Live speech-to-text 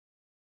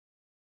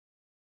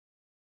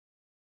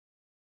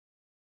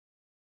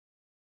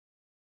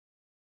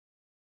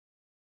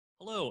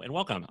Hello and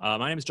welcome.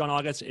 My name is John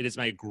August. It is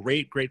my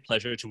great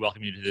pleasure to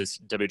welcome you to this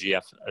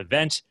WGF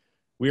event.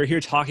 We are here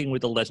talking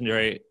with the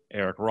legendary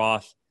Eric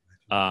Roth.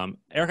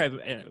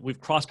 Eric,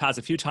 we've crossed paths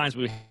a few times,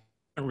 but we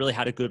haven't really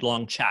had a good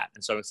long chat.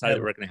 And so I'm excited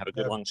that we're going to have a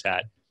good long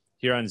chat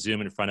here on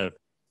Zoom in front of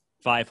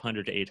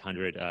 500 to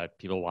 800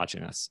 people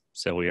watching us.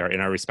 So we are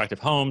in our respective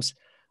homes.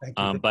 Thank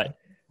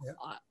you.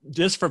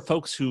 Just for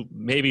folks who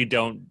maybe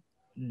don't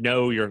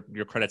know your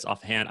credits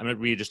offhand, I'm going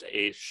to read just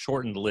a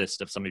shortened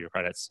list of some of your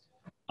credits.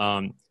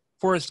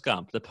 Forrest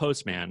Gump, The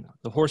Postman,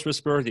 The Horse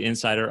Whisperer, The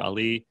Insider,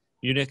 Ali,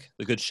 Munich,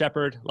 The Good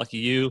Shepherd, Lucky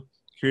You,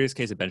 Curious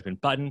Case of Benjamin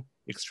Button,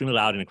 Extremely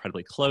Loud and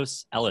Incredibly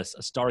Close, Ellis,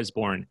 A Star is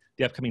Born,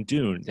 the upcoming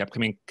Dune, the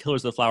upcoming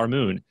Killers of the Flower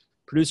Moon,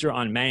 producer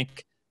on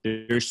Mank.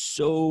 There's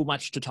so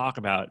much to talk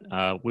about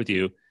with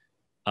you.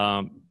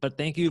 But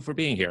thank you for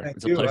being here.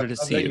 It's a pleasure to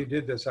see you. You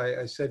did this.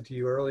 I said to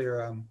you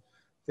earlier,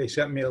 they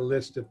sent me a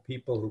list of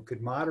people who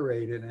could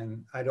moderate it,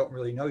 and I don't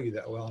really know you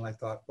that well. And I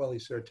thought, well,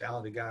 he's sort of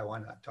talented guy. Why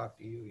not talk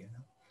to you, you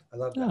know? I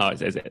love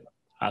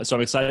that. So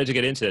I'm excited to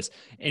get into this.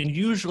 And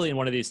usually in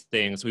one of these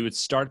things, we would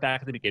start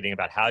back at the beginning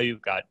about how you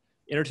got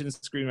interested in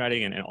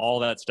screenwriting and all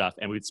that stuff.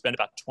 And we'd spend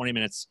about 20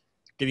 minutes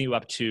getting you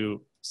up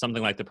to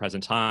something like the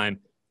present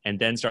time, and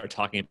then start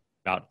talking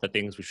about the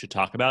things we should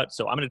talk about.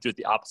 So I'm going to do it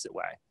the opposite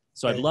way.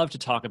 So I'd love to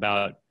talk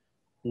about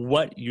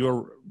what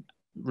your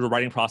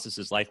writing process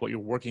is like, what you're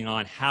working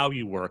on, how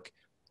you work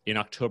in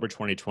October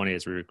 2020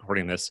 as we're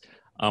recording this.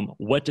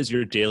 What does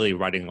your daily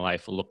writing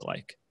life look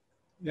like?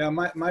 Yeah,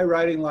 my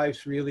writing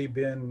life's really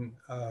been,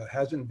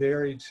 hasn't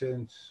varied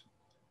since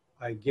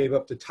I gave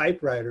up the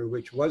typewriter,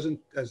 which wasn't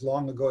as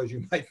long ago as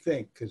you might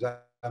think, because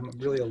I'm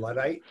really a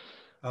Luddite.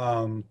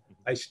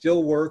 I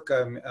still work,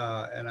 and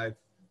I've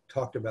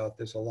talked about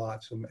this a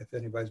lot, so if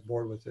anybody's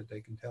bored with it,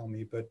 they can tell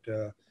me, but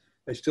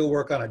I still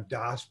work on a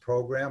DOS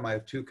program. I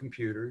have two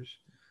computers,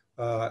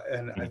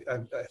 and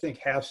I think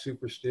half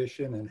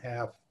superstition and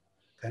half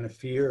kind of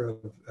fear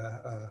of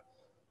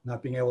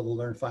not being able to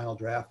learn Final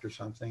Draft or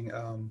something.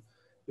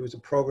 It was a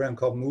program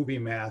called Movie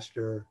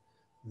Master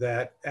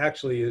that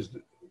actually is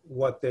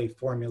what they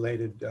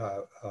formulated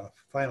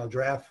Final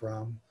Draft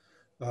from.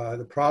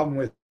 The problem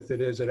with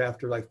it is that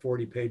after like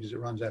 40 pages, it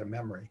runs out of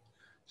memory.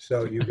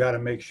 So you got to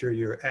make sure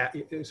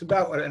it's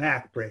about an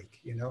act break,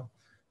 you know?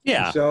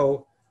 Yeah. And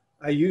so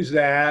I use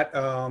that.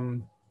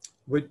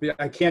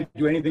 I can't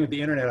do anything with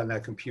the internet on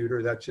that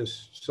computer. That's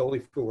just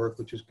solely for work,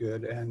 which is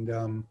good.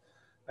 And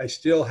I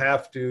still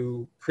have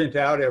to print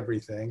out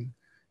everything,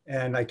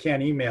 and I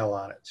can't email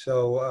on it.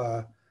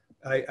 So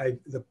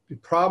the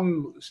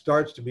problem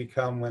starts to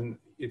become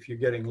if you're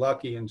getting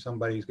lucky and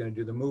somebody's going to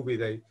do the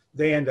movie,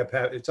 they end up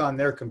it's on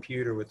their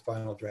computer with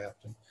Final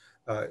Draft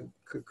and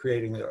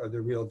creating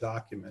the real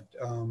document.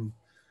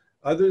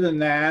 Other than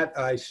that,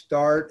 I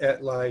start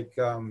at like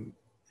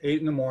 8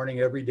 in the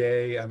morning every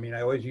day. I mean,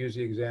 I always use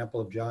the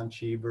example of John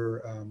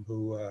Cheever,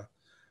 who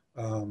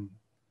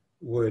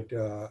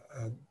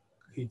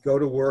he'd go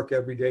to work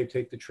every day,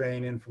 take the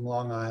train in from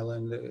Long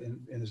Island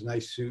in his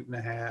nice suit and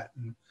a hat.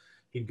 And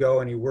he'd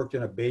go and he worked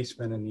in a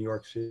basement in New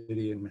York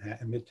City in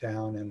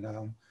Midtown.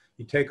 And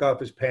he'd take off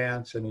his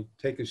pants and he'd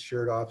take his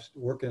shirt off,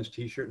 work in his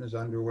t-shirt and his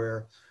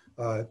underwear.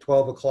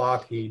 12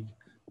 o'clock, he'd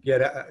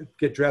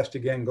get dressed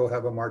again, go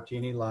have a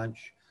martini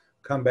lunch,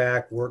 come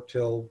back, work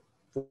till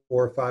 4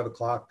 or 5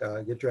 o'clock,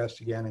 get dressed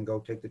again and go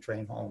take the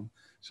train home.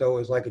 So it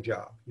was like a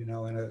job, you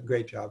know, and a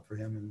great job for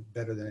him and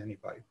better than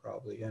anybody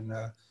probably. And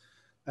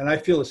I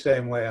feel the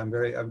same way.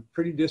 I'm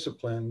pretty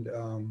disciplined.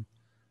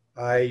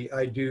 I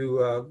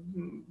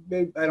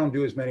don't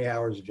do as many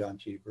hours as John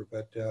Cheever,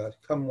 but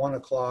come 1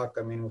 o'clock,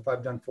 I mean, if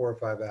I've done 4 or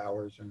 5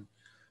 hours, and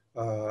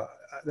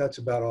that's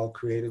about all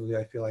creatively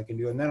I feel I can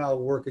do. And then I'll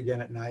work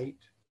again at night.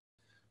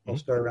 I'll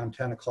start around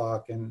 10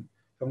 o'clock, and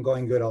if I'm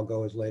going good, I'll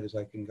go as late as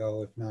I can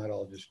go. If not,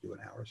 I'll just do an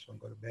hour, so I'll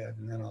go to bed.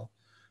 And then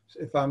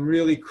if I'm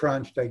really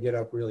crunched, I get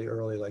up really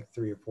early, like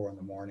 3 or 4 in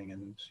the morning,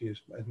 and see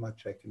as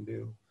much I can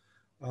do.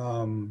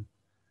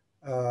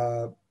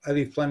 I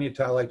leave plenty of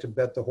time. I like to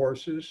bet the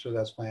horses, so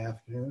that's my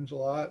afternoons a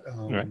lot.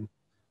 Right.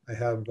 I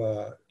have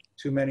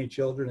too many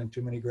children and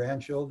too many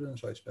grandchildren,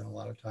 so I spend a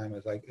lot of time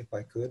if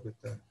I could,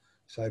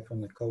 aside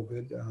from the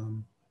COVID.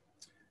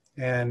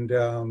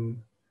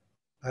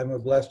 I'm a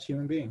blessed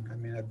human being. I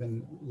mean, I've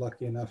been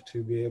lucky enough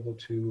to be able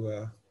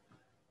to.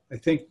 I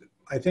think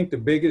the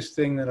biggest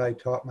thing that I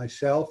taught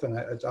myself, and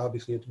it's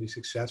obviously have to be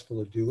successful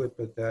to do it,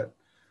 but that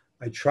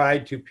I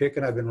tried to pick,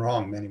 and I've been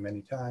wrong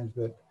many times,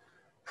 but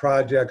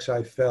projects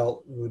I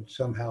felt would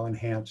somehow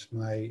enhance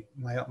my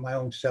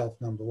own self,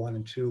 number one,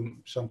 and two,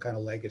 some kind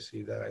of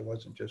legacy, that I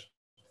wasn't just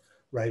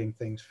writing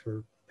things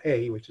for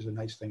pay, which is a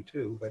nice thing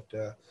too, but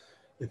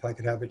if I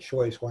could have a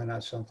choice, why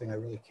not something I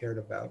really cared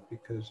about?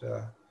 Because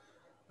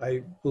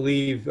I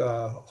believe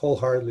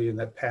wholeheartedly in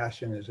that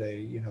passion is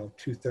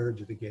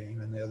 2/3 of the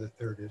game, and the other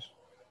third is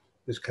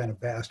this kind of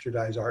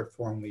bastardized art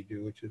form we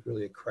do, which is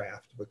really a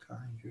craft of a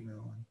kind, you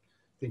know. And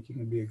I think you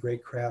can be a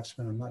great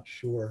craftsman. I'm not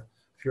sure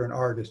if you're an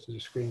artist as a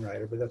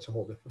screenwriter, but that's a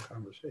whole different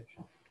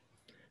conversation.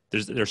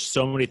 there's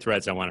so many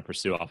threads I want to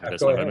pursue off of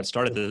this. Go I'm ahead. going to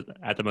start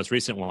at the most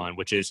recent one,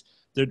 which is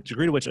the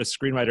degree to which a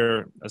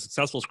screenwriter, a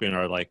successful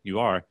screenwriter like you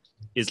are,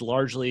 is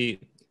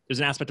largely, there's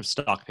an aspect of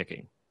stock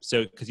picking.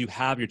 So because you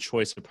have your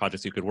choice of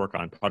projects you could work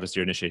on, projects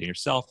you're initiating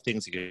yourself,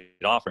 things you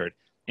get offered,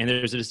 and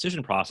there's a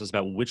decision process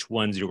about which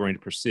ones you're going to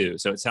pursue.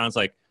 So it sounds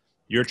like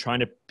you're trying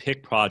to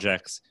pick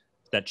projects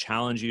that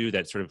challenge you,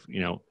 that sort of,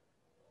 you know,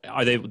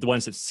 are they the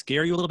ones that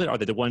scare you a little bit? Are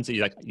they the ones that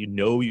you like, you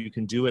know, you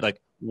can do it? Like,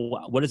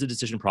 what is the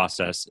decision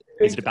process?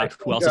 Is it about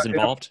who else is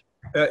involved?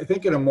 I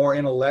think in a more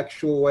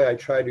intellectual way, I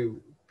try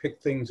to pick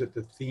things that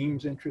the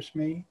themes interest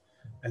me,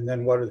 and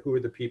then who are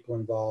the people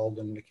involved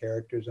and the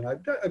characters. And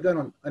I've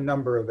done a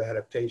number of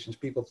adaptations.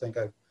 People think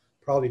I've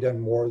probably done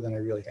more than I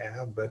really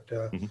have, but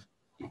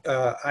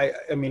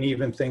I mean,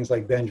 even things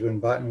like Benjamin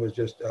Button was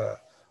just a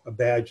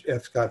bad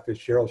F. Scott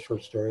Fitzgerald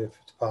short story. If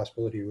it's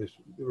possible that he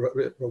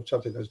wrote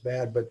something that was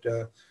bad,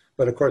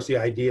 but of course the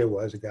idea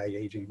was a guy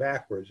aging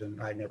backwards,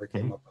 and I never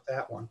came up with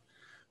that one.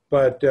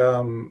 But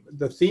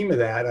the theme of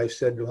that, I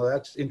said, well,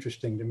 that's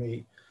interesting to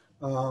me.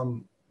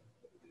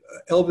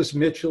 Elvis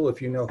Mitchell,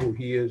 if you know who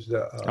he is,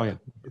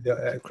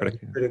 the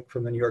critic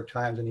from the New York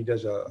Times, and he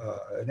does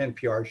an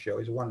NPR show.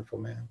 He's a wonderful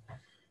man.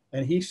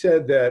 And he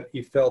said that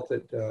he felt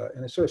that,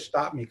 and it sort of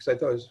stopped me because I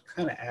thought it was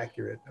kind of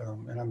accurate,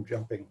 and I'm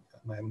jumping,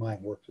 my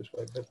mind works this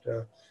way, but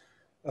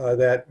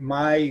that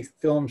my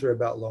films are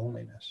about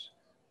loneliness.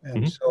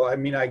 And so, I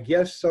mean, I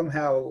guess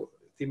somehow,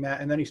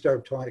 and then he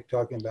started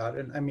talking about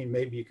it, and I mean,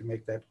 maybe you can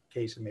make that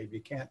case and maybe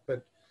you can't,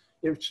 but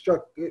it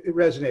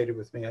resonated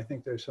with me. I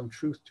think there's some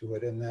truth to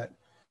it in that.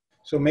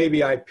 So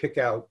maybe I pick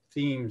out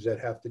themes that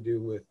have to do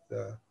with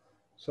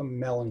some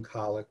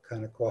melancholic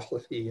kind of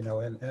quality, you know,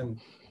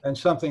 and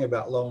something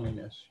about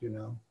loneliness, you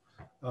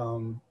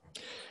know.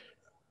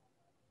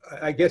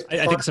 I guess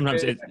I think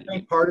sometimes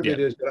part of it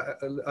is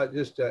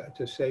just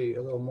to say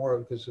a little more,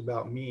 because it's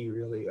about me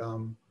really.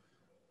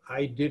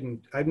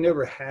 I've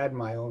never had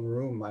my own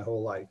room my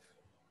whole life,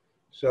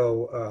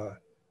 so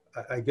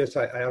I guess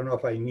I don't know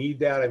if I need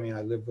that. I mean,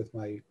 I live with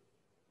my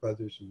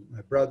brothers,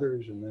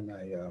 and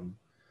then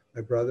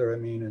my brother, I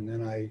mean, and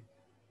then I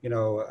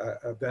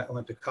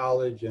went to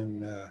college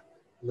and I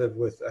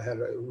had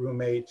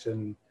roommates,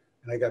 and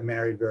I got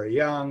married very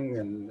young,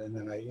 and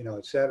then I, you know,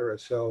 et cetera.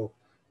 So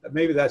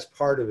maybe that's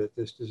part of it,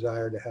 this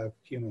desire to have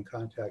human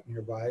contact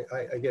nearby.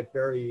 I get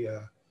very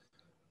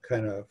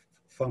kind of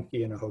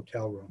funky in a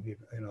hotel room, you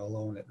know,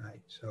 alone at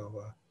night.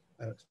 So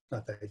it's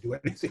not that I do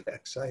anything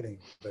exciting,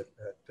 but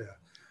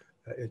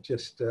it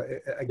just,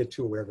 I get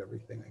too aware of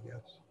everything, I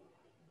guess.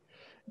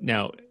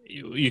 Now,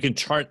 you can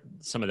chart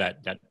some of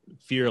that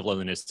fear of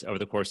loneliness over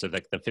the course of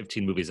like the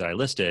 15 movies that I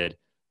listed,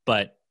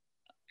 but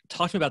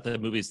talk to me about the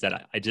movies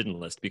that I didn't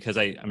list, because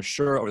I'm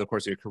sure over the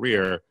course of your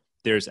career,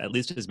 there's at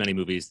least as many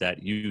movies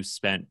that you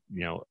spent,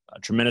 you know, a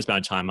tremendous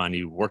amount of time on,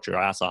 you worked your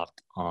ass off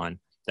on,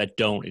 that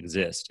don't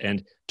exist.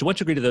 And to what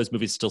degree do those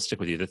movies still stick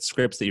with you? The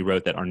scripts that you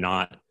wrote that are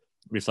not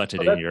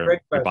reflected in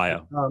your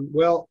bio?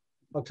 Well,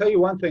 I'll tell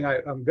you one thing.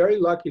 I'm very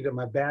lucky that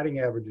my batting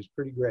average is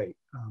pretty great.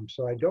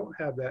 So I don't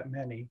have that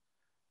many.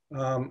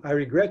 I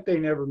regret they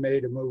never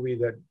made a movie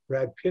that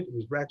it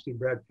was actually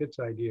Brad Pitt's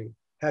idea,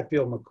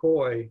 Hatfield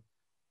McCoy,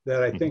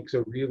 that I think is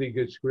a really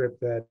good script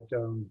that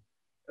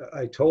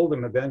I told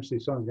him eventually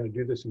someone's going to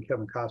do this, and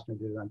Kevin Costner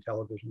did it on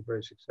television,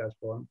 very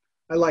successful. And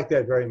I like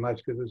that very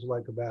much because it was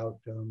like about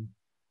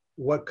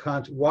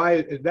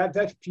why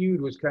that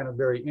feud was kind of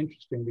very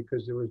interesting,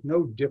 because there was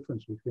no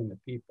difference between the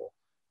people.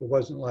 It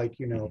wasn't like,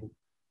 you know,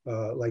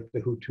 like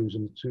the Hutus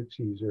and the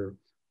Tutsis, or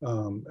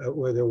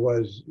where there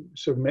was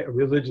some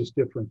religious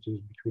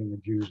differences between the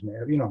Jews and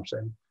the, you know what I'm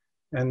saying?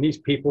 And these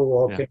people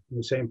all came from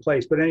the same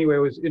place. But anyway, it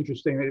was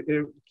interesting.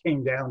 It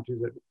came down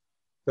to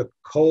the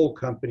coal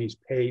companies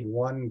paid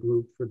one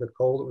group for the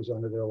coal that was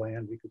under their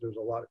land, because there was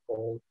a lot of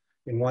coal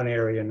in one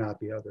area and not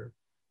the other.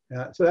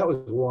 So that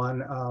was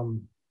one.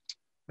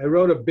 I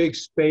wrote a big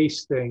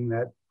space thing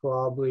that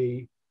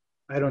probably,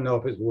 I don't know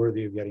if it's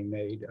worthy of getting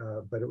made,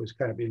 but it was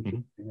kind of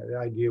interesting. The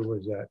idea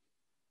was that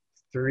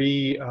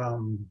three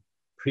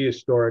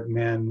prehistoric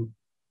men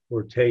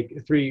were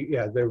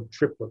they're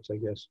triplets, I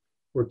guess,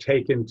 were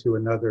taken to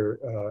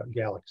another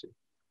galaxy,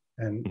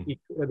 and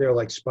they're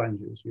like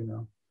sponges, you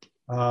know.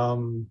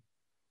 I'm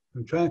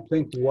trying to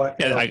think what.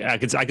 Yeah, I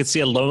could see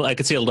a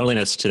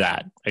loneliness to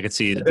that. I could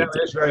see it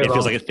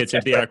feels like it fits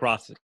into the Eric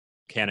Roth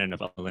canon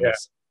of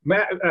loneliness.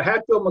 Yeah.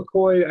 Hatfield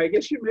McCoy, I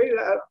guess you made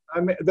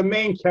that. The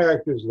main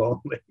character is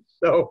lonely,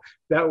 so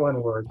that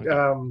one worked.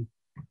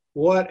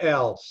 What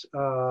else?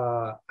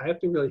 I have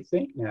to really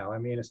think now. I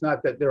mean, it's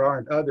not that there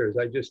aren't others.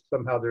 I just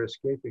somehow they're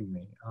escaping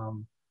me.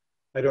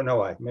 I don't know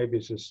why. Maybe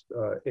it's just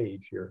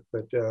age here,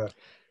 but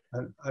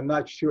I'm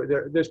not sure.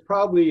 There's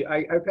probably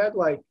I've had,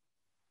 like,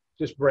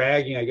 just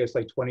bragging, I guess,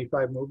 like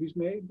 25 movies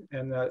made,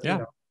 and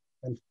you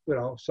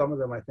know, some of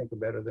them I think are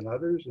better than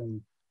others,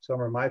 and some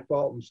are my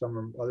fault, and some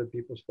are other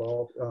people's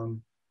fault.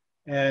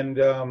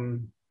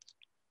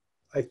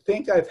 I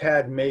think I've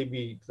had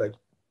maybe like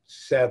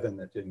 7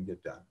 that didn't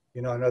get done.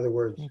 You know, in other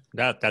words,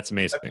 that's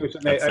amazing.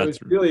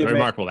 That's really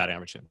remarkable, that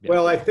average. Yeah.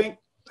 Well, I think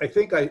I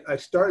think I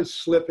started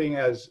slipping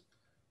as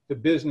the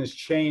business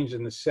changed,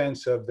 in the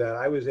sense of that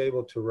I was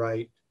able to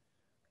write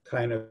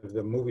kind of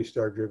the movie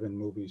star driven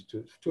movies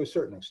to a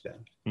certain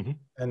extent. Mm-hmm.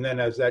 And then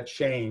as that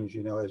changed,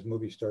 you know, as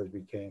movie stars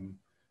became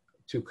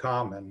too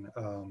common,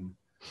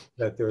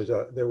 that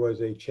there was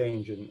a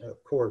change in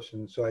course.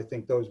 And so I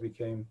think those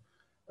became,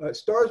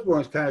 Stars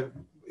Born is kind of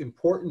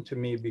important to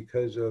me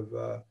because of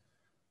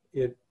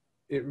it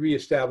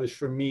reestablished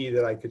for me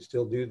that I could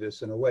still do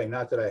this in a way.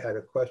 Not that I had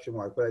a question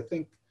mark, but I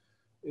think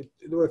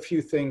there were a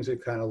few things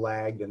that kind of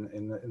lagged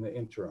in the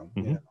interim.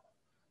 Mm-hmm. You know?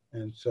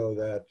 And so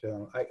that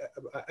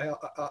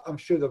I'm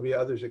sure there'll be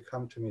others that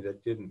come to me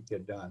that didn't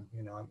get done.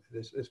 You know,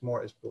 there's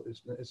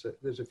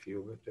a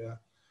few, but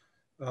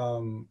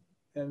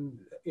and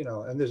you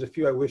know, and there's a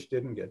few I wish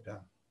didn't get done.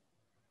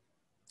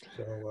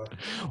 So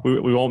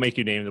we won't make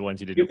you name the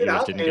ones you didn't get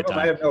done.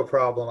 I have no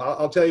problem.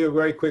 I'll tell you a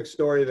very quick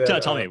story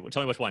that. Tell me which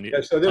one.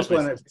 Yeah, so this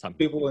one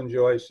people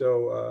enjoy.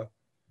 So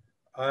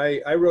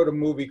I wrote a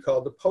movie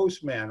called The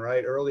Postman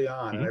early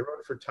on, mm-hmm. and I wrote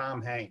it for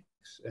Tom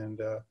Hanks, and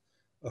a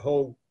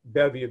whole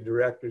bevy of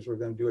directors were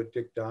going to do it.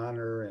 Dick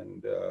Donner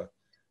and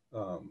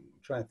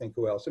trying to think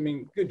who else. I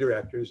mean, good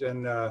directors,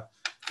 and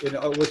you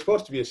know, it was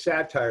supposed to be a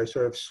satire,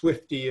 sort of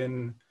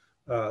Swiftian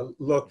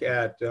look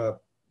at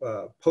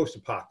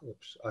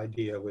post-apocalypse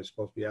idea. It was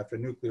supposed to be after a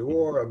nuclear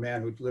war, a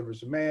man who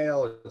delivers the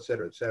mail, et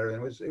cetera, et cetera.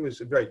 And it was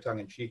very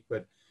tongue-in-cheek,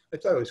 but I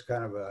thought it was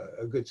kind of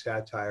a good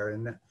satire.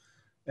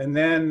 And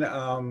then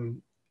a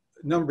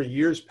number of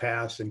years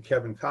passed, and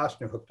Kevin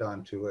Costner hooked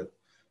onto it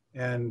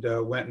and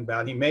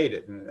he made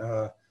it.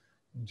 And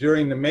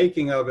during the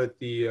making of it,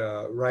 the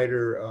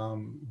writer,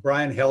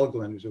 Brian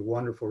Helgeland, who's a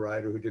wonderful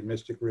writer who did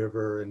Mystic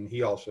River, and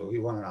he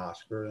won an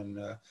Oscar, and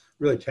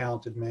really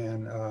talented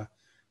man.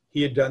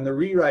 He had done the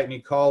rewrite, and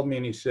he called me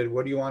and he said,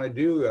 "What do you want to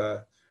do?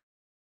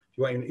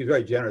 He's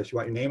very generous. You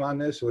want your name on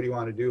this? What do you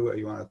want to do?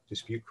 You want to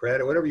dispute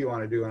credit? Whatever you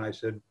want to do." And I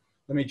said,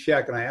 "Let me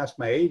check." And I asked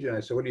my agent, I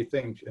said, "What do you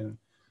think?" And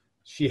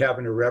she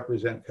happened to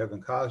represent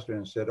Kevin Costner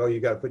and said, "Oh, you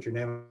got to put your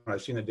name on it.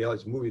 I've seen the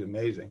dailies. The movie's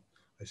amazing."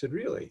 I said,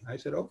 "Really?" I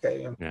said,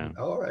 "Okay." And,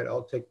 all right,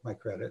 I'll take my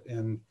credit.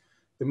 And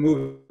the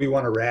movie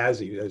won a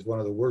Razzie as one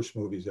of the worst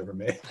movies ever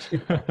made.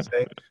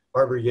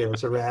 Barbara gave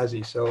us a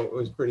Razzie, so it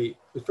was pretty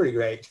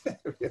great.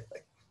 Really.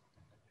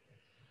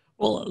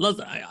 Well,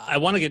 I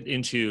want to get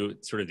into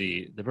sort of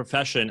the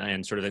profession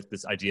and sort of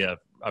this idea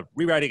of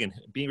rewriting and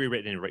being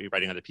rewritten and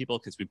rewriting other people,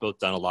 because we've both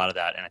done a lot of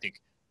that, and I think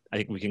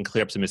we can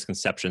clear up some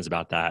misconceptions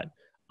about that.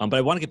 But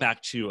I want to get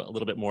back to a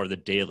little bit more of the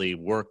daily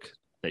work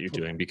that you're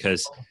doing,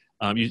 because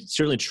you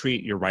certainly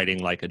treat your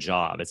writing like a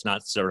job. It's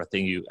not sort of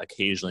thing you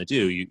occasionally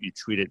do. You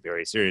treat it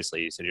very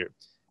seriously. You said you're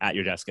at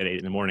your desk at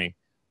 8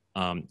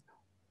 a.m.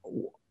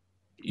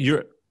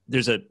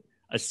 There's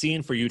a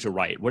scene for you to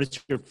write. What is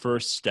your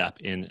first step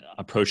in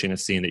approaching a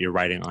scene that you're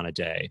writing on a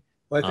day?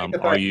 Well, I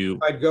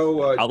think I'd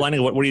go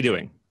outlining what are you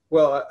doing?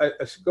 Well, I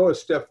go a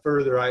step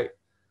further. I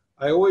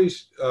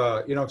always,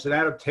 you know, it's an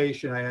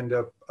adaptation. I end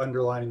up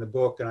underlining the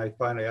book, and I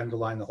find I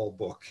underline the whole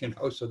book, you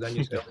know, so then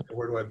you say, okay,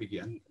 where do I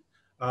begin?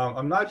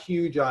 I'm not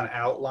huge on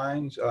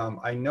outlines.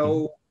 I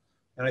know,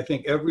 and I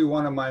think every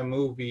one of my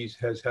movies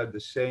has had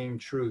the same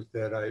truth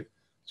that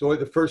so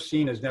the first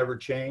scene has never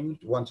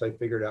changed once I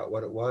figured out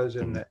what it was.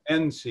 And the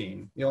end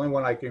scene, the only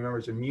one I can remember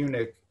is in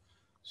Munich.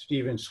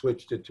 Steven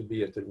switched it to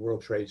be at the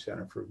World Trade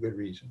Center for a good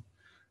reason.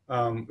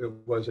 It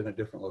was in a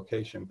different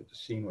location, but the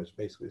scene was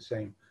basically the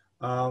same.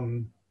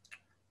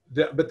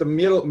 But the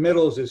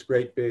middle is this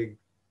great big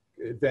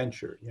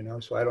adventure, you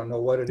know, so I don't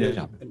know what it is.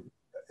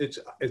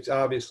 It's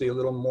obviously a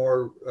little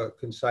more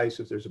concise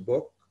if there's a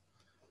book,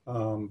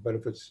 but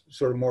if it's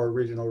sort of more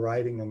original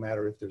writing, no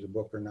matter if there's a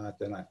book or not,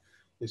 then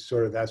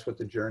that's what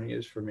the journey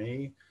is for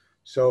me.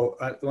 So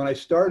when I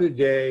start a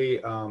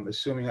day,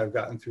 assuming I've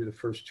gotten through the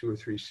first 2 or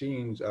 3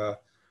 scenes,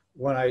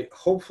 when I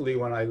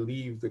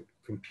leave the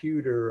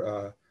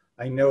computer,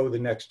 I know the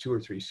next 2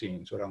 or 3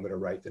 scenes, what I'm going to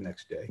write the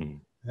next day.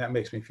 And that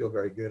makes me feel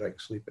very good. I can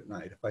sleep at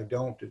night. If I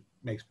don't, it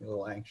makes me a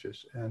little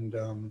anxious. And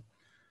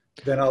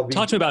then I'll be...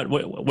 Talk to me about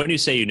when you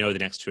say you know the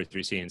next 2 or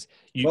 3 scenes.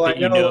 You know like,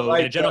 in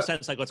a general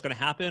sense, like what's going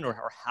to happen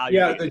or how you...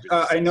 Yeah,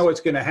 I know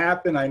what's going to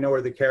happen. I know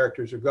where the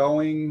characters are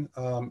going.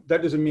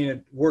 That doesn't mean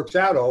it works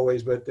out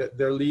always, but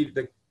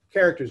the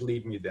characters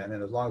lead me then.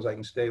 And as long as I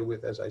can stay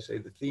with, as I say,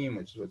 the theme,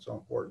 which is what's so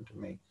important to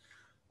me.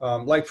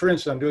 Like, for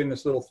instance, I'm doing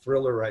this little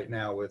thriller right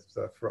now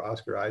for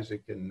Oscar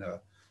Isaac and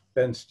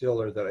Ben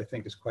Stiller that I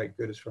think is quite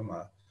good. It's from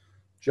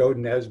Joe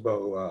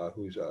Nesbo,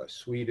 who's a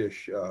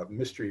Swedish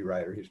mystery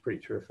writer. He's pretty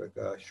terrific.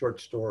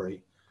 Short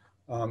story.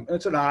 And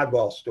it's an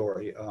oddball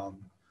story.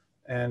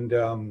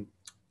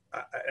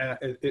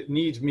 It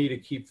needs me to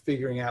keep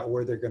figuring out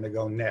where they're going to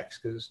go next,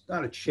 because it's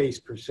not a chase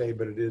per se,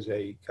 but it is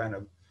a kind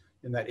of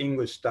in that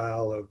English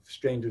style of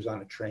strangers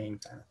on a train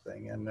kind of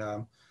thing.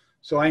 And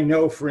so I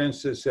know, for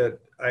instance, that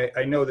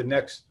I know the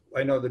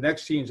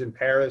next scene's in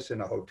Paris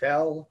in a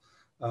hotel.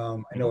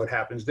 I know what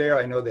happens there.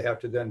 I know they have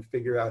to then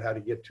figure out how to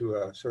get to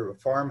a sort of a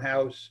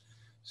farmhouse.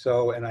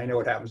 So, and I know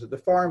what happens at the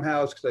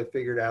farmhouse because I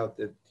figured out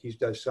that he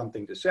does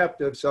something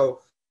deceptive.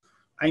 So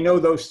I know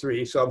those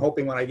three, so I'm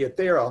hoping when I get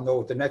there, I'll know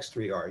what the next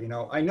three are. You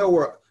know, I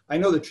know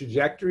the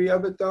trajectory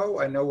of it, though.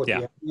 I know what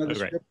the ending of the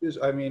script is.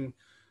 I mean,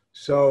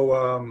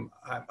 so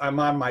I'm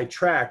on my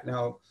track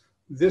now.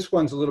 This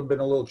one's a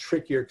little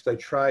trickier because I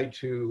tried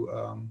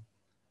to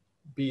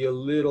be a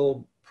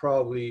little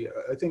probably.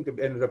 I think it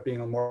ended up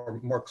being a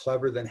more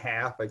clever than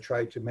half. I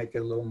tried to make it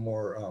a little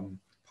more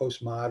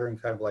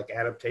postmodern, kind of like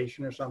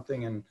adaptation or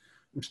something, and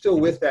I'm still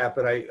with that,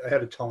 but I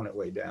had to tone it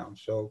way down.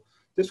 So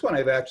this one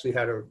I've actually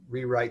had to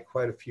rewrite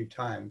quite a few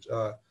times.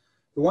 The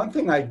one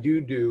thing I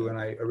do, and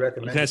I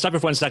recommend. Can I stop you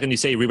for 1 second? You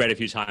say you rewrite a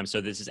few times.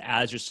 So this is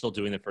as you're still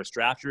doing the first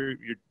draft, you're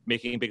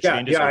making big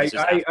changes?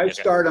 Yeah, I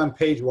start on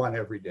page 1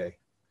 every day.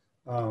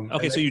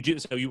 Okay, so you do.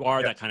 So you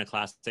are that kind of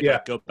class.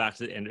 Like go back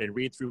to and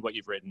read through what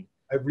you've written.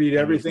 I read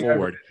everything.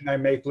 I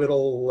make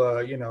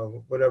little, you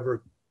know,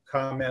 whatever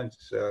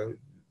comments,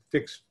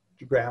 fix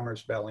grammar,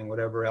 spelling,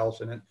 whatever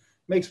else, and it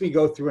makes me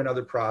go through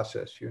another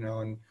process, you know,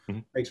 and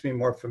makes me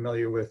more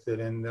familiar with it.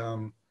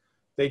 And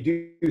they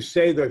do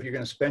say that if you're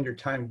going to spend your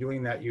time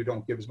doing that, you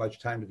don't give as much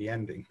time to the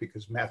ending,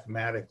 because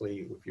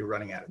mathematically, if you're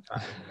running out of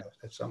time, you know,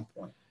 at some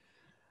point.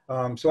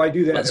 So I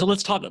do that. So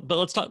let's talk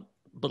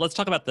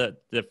about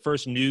the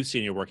first new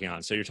scene you're working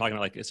on. So you're talking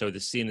about the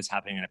scene that's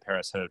happening in a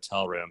Paris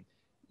hotel room.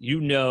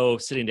 You know,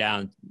 sitting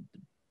down,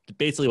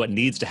 basically what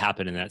needs to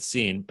happen in that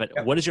scene. But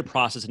what is your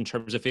process in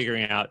terms of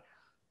figuring out,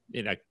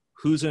 you know,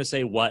 who's going to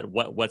say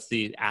what's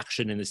the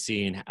action in the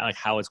scene, like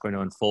how it's going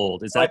to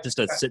unfold? Is that just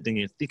a sitting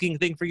and thinking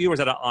thing for you, or is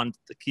that on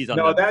the keys?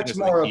 No, that's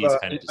more of a.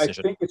 Kind of I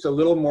think it's a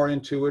little more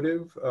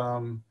intuitive.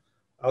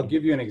 I'll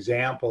give you an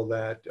example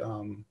that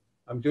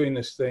I'm doing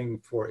this thing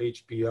for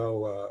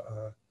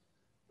HBO.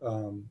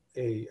 A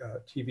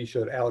TV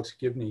show that Alex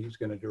Gibney is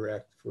going to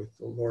direct with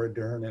Laura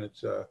Dern, and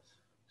it's a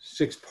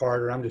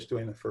 6-parter. I'm just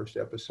doing the first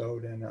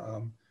episode, and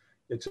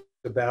it's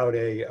about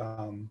a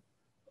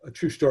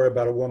true story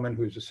about a woman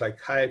who's a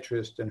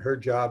psychiatrist, and her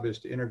job is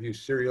to interview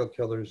serial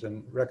killers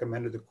and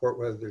recommend to the court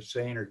whether they're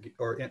sane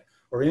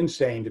or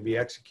insane to be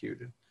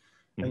executed.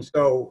 And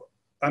so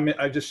I'm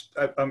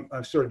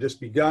sort of just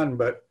begun,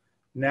 but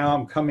now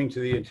I'm coming to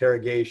the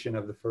interrogation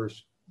of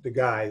the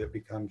guy that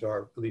becomes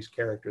our police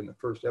character in the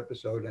first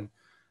episode. And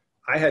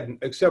I hadn't,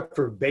 except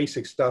for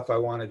basic stuff I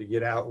wanted to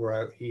get out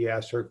where he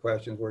asked her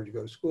questions, where'd you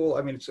go to school?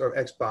 I mean, it's sort of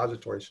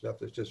expository stuff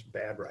that's just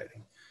bad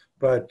writing.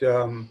 But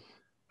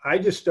I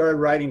just started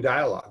writing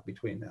dialogue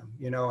between them,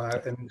 you know,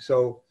 and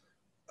so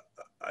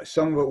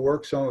some of it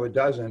works, some of it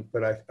doesn't,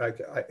 but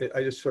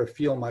I just sort of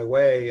feel my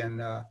way,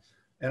 and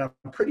I'm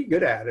pretty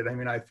good at it. I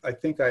mean, I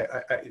think I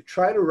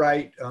try to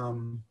write,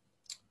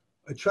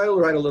 I try to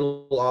write a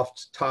little off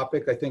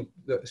topic. I think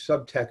the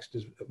subtext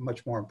is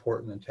much more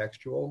important than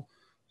textual.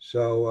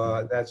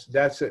 So that's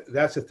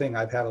a thing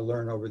I've had to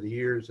learn over the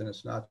years, and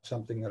it's not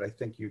something that I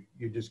think you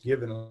just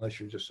given unless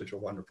you're just such a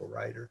wonderful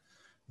writer.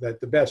 That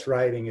the best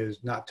writing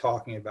is not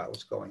talking about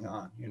what's going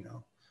on, you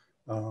know.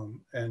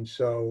 And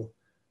so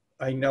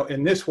I know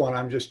in this one,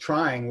 I'm just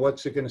trying,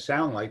 what's it going to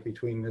sound like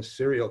between this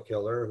serial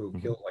killer who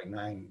killed like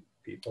 9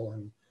 people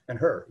and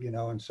her, you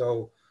know, and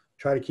so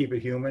try to keep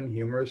it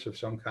humorous of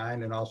some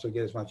kind, and also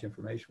get as much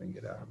information we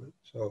can get out of it.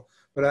 So,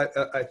 but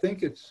I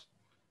think it's,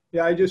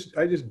 yeah, I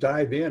just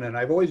dive in, and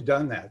I've always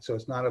done that. So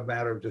it's not a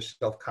matter of just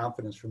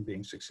self-confidence from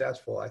being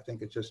successful. I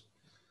think it's just,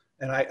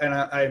 and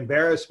I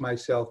embarrass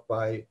myself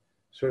by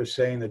sort of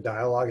saying the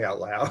dialogue out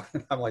loud.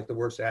 I'm like the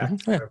worst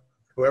actor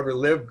who ever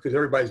lived, because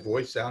everybody's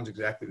voice sounds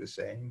exactly the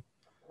same,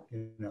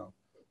 you know,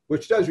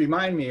 which does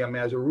remind me, I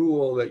mean, as a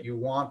rule, that you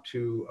want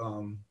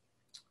to,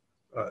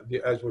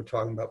 as we're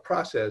talking about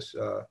process,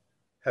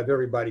 have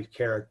everybody's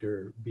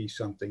character be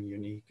something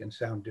unique and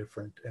sound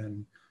different.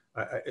 And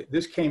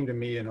this came to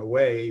me in a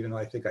way, even though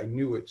I think I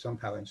knew it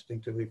somehow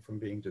instinctively from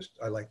being just,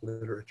 I like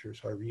literature,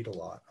 so I read a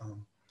lot.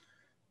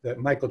 That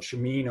Michael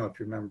Cimino, if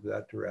you remember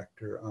that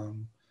director,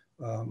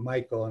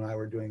 Michael and I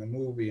were doing a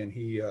movie, and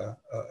he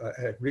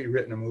had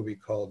written a movie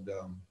called,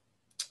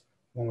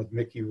 one with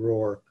Mickey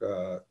Rourke,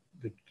 The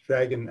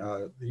Dragon,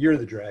 The Year of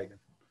the Dragon.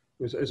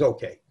 It was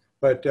okay,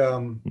 but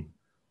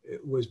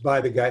it was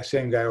by the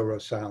same guy who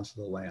wrote Silence of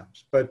the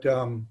Lambs. But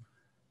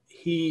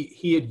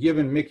he had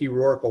given Mickey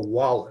Rourke a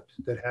wallet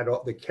that had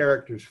all the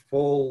characters'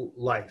 full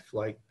life,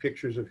 like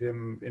pictures of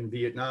him in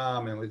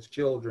Vietnam and with his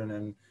children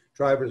and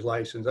driver's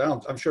license.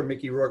 I'm sure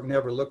Mickey Rourke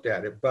never looked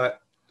at it, but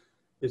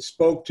it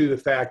spoke to the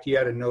fact he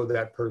had to know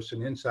that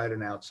person inside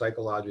and out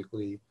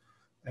psychologically.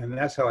 And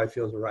that's how I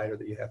feel as a writer,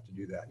 that you have to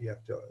do that. You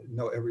have to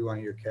know every one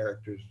of your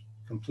characters'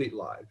 complete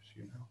lives,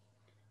 you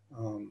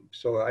know.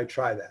 So I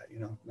try that, you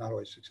know, not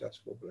always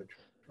successful, but I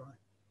try.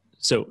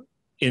 So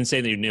in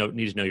saying that you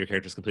need to know your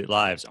characters' complete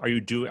lives, are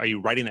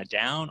you writing that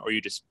down, or are you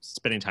just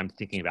spending time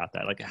thinking about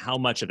that? Like, how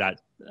much of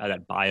that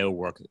bio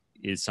work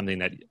is something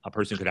that a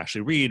person could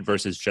actually read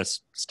versus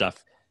just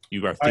stuff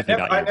you are thinking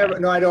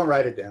about? No, I don't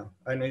write it down.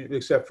 I mean,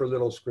 except for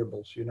little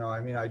scribbles, you know. I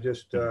mean, I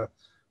just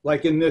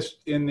like in this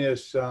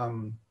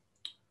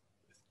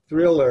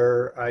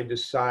thriller, I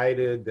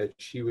decided that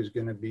she was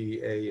going to be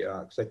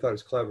because I thought it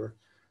was clever,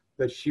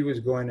 that she was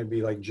going to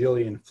be like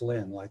Gillian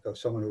Flynn, like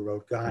someone who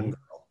wrote Gone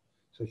Girl.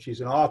 So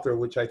she's an author,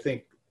 which I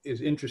think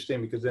is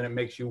interesting because then it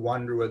makes you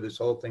wonder whether this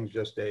whole thing's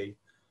just a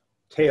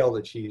tale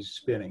that she's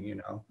spinning, you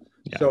know.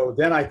 Yeah. So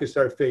then I could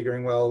start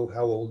figuring, well,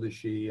 how old is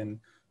she? And,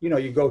 you know,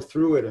 you go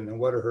through it and then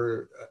what are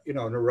her, you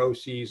know,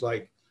 neuroses,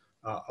 like,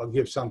 I'll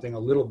give something a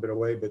little bit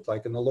away, but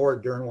like in the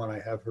Laura Dern one, I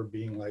have her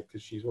being like,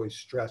 because she's always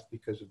stressed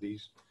because of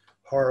these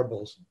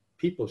horrible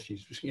people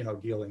she's, you know,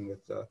 dealing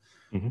with. That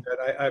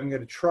I'm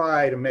going to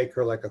try to make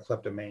her like a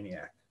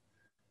kleptomaniac.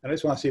 And I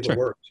just want to see if it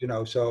works, you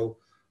know. So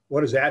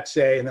what does that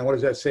say? And then what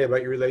does that say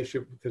about your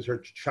relationship? Because her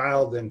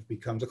child then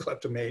becomes a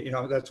kleptomaniac. You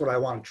know, that's what I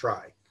want to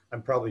try. I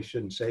probably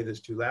shouldn't say this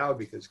too loud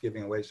because it's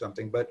giving away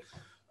something, but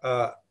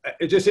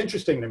it's just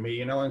interesting to me,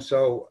 you know, and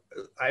so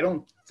I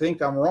don't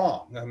think I'm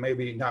wrong.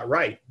 Maybe not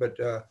right, but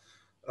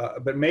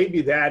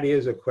maybe that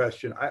is a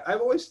question. I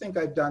always think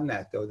I've done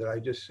that though, that I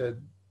just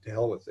said to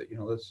hell with it. You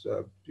know, let's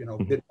you know,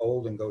 get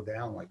old and go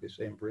down, like they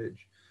say in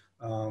bridge.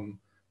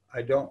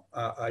 I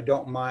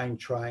don't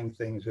mind trying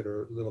things that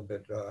are a little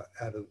bit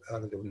out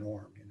of the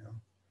norm, you know.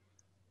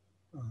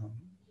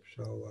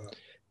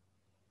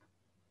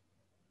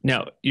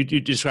 Now, you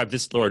described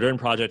this Laura Dern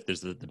project.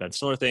 There's the Ben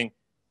Stiller thing.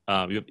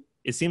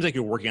 It seems like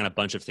you're working on a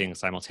bunch of things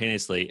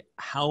simultaneously.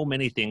 How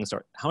many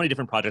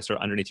different projects are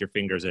underneath your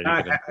fingers at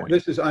any given point?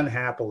 This is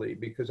unhappily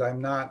because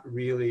I'm not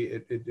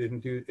really.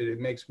 It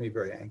makes me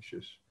very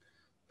anxious.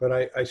 But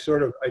I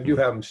do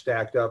have them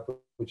stacked up,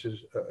 which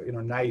is you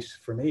know, nice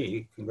for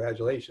me.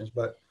 Congratulations.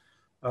 But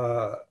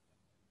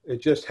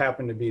it just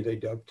happened to be they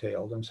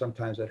dovetailed, and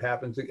sometimes that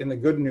happens. And the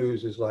good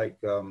news is like.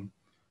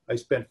 I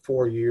spent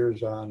 4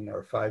 years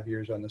or 5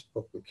 years on this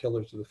book, The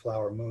Killers of the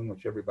Flower Moon,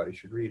 which everybody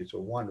should read. It's a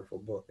wonderful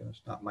book, and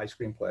it's not my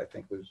screenplay, I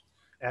think, was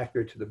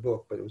accurate to the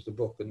book, but it was the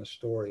book and the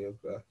story of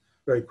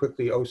very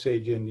quickly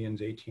Osage Indians,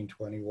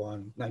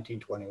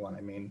 1921,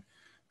 I mean,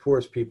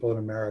 poorest people in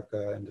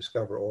America, and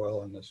discover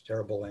oil in this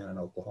terrible land in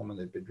Oklahoma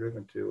they've been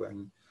driven to,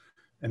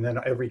 and then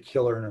every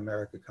killer in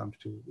America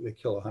they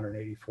kill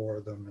 184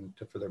 of them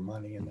for their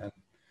money, and then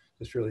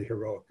this really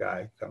heroic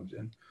guy comes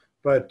in,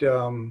 but.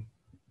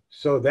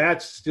 So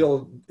that's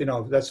still, you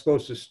know, that's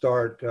supposed to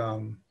start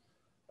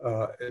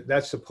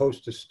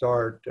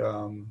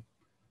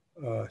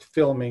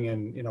filming,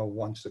 and you know,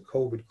 once the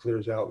COVID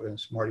clears out,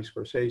 and Marty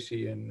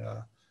Scorsese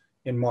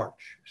in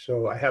March.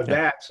 So I have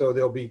that. So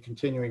there'll be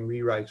continuing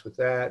rewrites with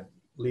that.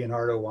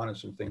 Leonardo wanted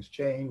some things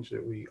changed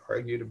that we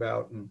argued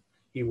about, and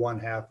he won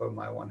half of them,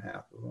 I won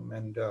half of them,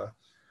 and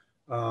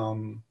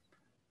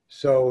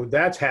so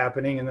that's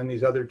happening. And then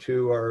these other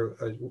two are,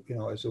 you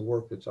know, as the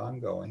work that's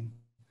ongoing.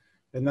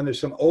 And then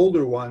there's some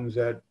older ones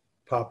that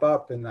pop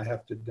up and I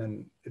have to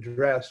then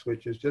address,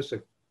 which is just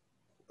a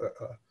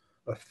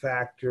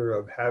factor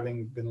of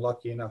having been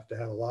lucky enough to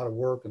have a lot of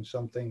work, and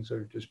some things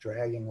are just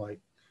dragging. Like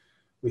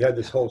we had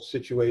this whole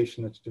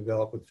situation that's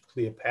developed with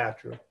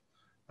Cleopatra.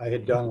 I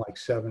had done like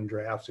 7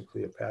 drafts of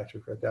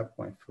Cleopatra at that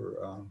point for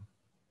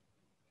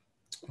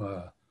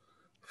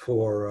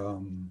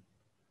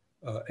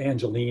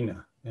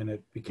Angelina, and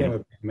it became a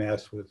big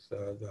mess with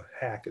the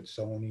hack at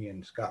Sony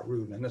and Scott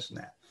Rudin and this and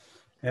that.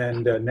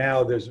 And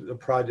now there's a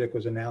project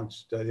was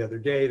announced the other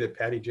day that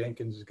Patty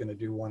Jenkins is going to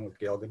do one with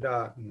Gail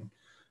Gadot and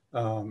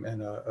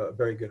a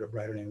very good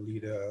writer named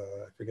Lita,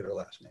 I forget her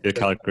last name.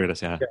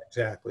 Yeah,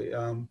 exactly.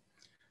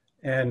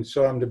 And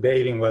so I'm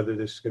debating whether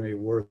this is going to be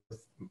worth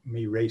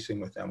me racing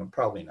with them, and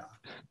probably not.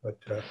 But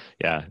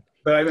yeah.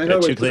 But I mean, in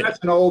other words, that's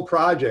an old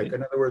project.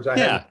 In other words, I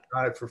haven't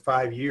done it for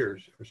 5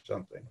 years or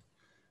something.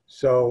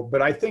 So,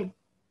 but I think,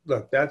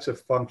 look, that's a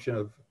function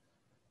of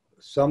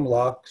some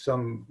luck.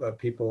 Some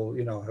people,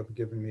 you know, have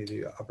given me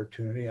the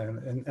opportunity,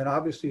 and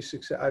obviously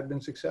I've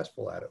been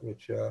successful at it,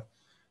 which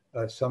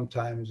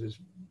sometimes is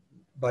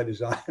by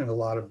design, and a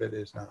lot of it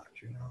is not,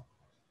 you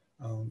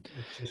know.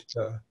 It's just,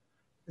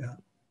 yeah.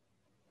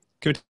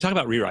 Can we talk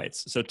about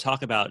rewrites? So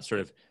talk about sort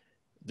of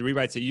the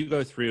rewrites that you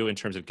go through in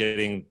terms of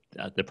getting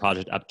the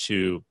project up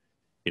to,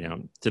 you know,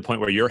 to the point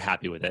where you're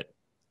happy with it,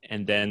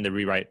 and then the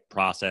rewrite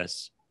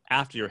process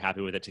after you're happy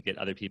with it to get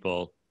other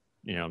people,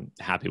 you know,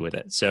 happy with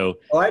it. So,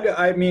 well,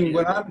 I mean,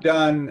 when I'm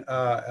done,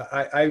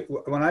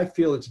 when I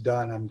feel it's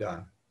done, I'm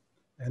done,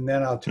 and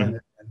then I'll turn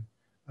it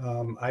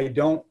in. I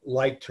don't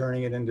like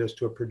turning it in just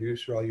to a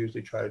producer. I'll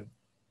usually try to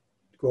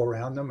go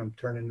around them and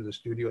turn into the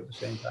studio at the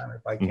same time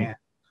if I can.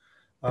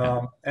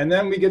 And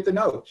then we get the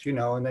notes, you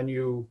know, and then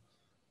you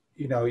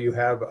know, you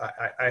have,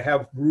 I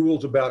have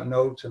rules about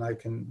notes, and I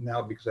can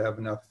now, because I have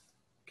enough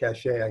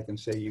cachet, I can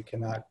say you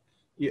cannot,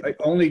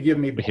 only give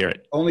me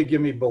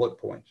bullet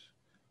points.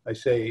 I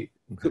say,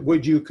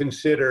 would you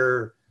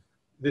consider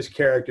this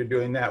character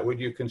doing that? Would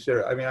you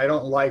consider, I mean, I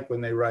don't like when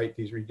they write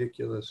these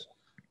ridiculous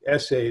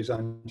essays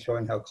on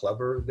showing how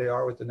clever they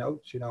are with the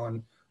notes, you know,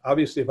 and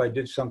obviously if I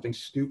did something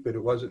stupid,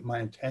 it wasn't my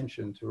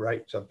intention to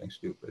write something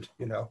stupid,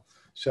 you know,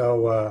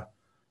 so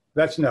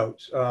that's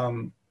notes.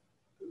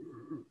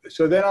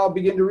 So then I'll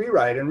begin to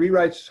rewrite, and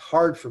rewrite's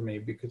hard for me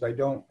because I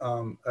don't,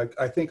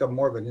 I think I'm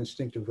more of an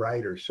instinctive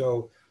writer.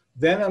 So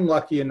then I'm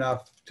lucky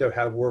enough to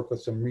have worked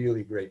with some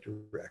really great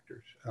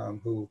directors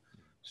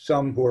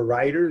some who are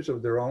writers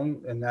of their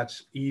own, and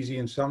that's easy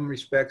in some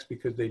respects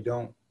because they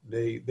don't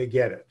they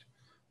get it.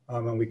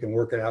 And we can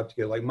work it out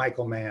together. Like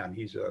Michael Mann,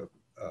 he's a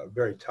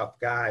very tough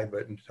guy,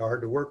 but it's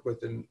hard to work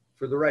with, and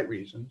for the right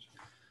reasons.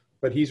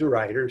 But he's a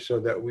writer, so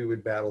that we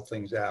would battle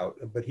things out.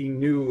 But he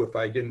knew if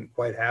I didn't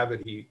quite have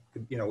it, he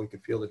could, you know, we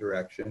could feel the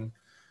direction.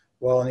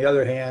 Well, on the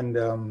other hand,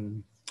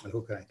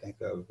 who can I think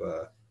of?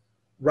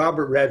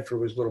 Robert Redford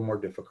was a little more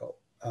difficult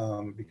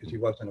because he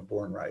wasn't a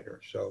born writer,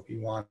 so he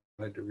wanted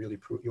to really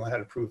prove. He wanted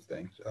to prove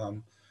things.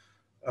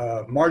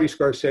 Marty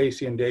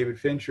Scorsese and David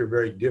Fincher are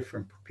very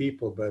different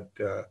people, but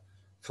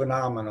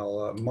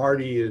phenomenal.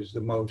 Marty is the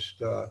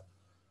most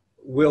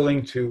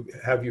willing to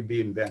have you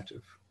be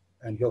inventive,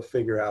 and he'll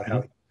figure out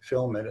how to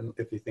film it, and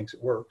if he thinks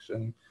it works.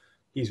 And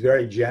he's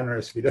very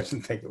generous if he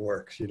doesn't think it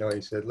works. You know,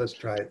 he said, let's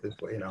try it this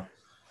way, you know.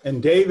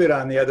 And David,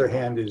 on the other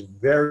hand, is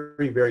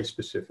very, very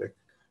specific,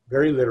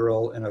 very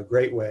literal in a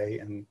great way,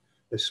 and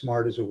as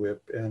smart as a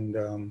whip,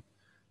 and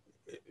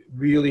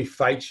really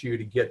fights you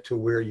to get to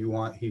where you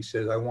want. He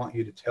says, I want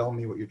you to tell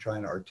me what you're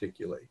trying to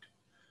articulate.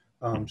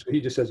 So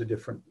he just has a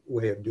different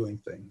way of doing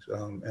things.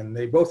 And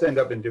they both end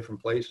up in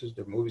different places.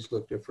 Their movies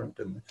look different,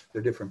 and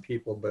they're different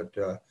people, but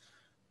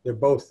they're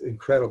both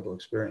incredible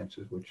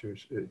experiences, which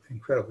is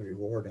incredibly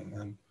rewarding,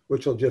 and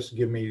which will just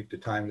give me the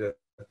time to,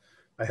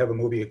 I have a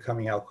movie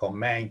coming out called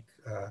Mank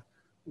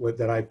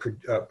that I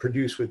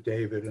produced with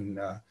David, and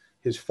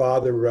his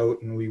father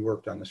wrote, and we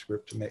worked on the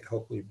script to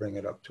hopefully bring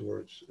it up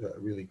towards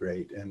really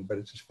great. But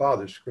it's his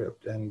father's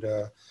script, and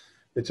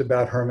it's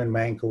about Herman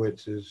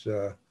Mankiewicz's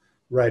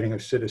writing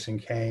of Citizen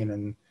Kane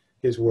and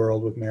his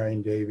world with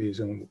Marion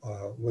Davies and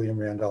William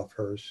Randolph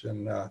Hearst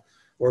and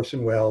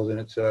Orson Welles,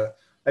 and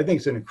I think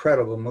it's an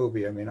incredible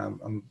movie. I mean,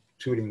 I'm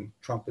tooting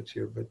trumpets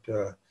here, but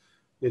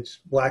it's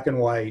black and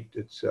white.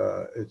 It's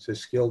as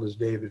skilled as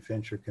David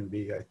Fincher can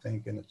be, I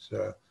think, and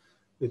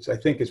I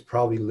think it's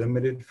probably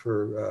limited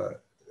for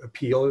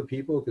appeal to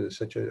people because it's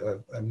such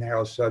a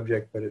narrow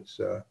subject, but it's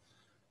a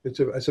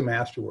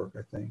masterwork,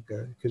 I think,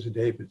 because of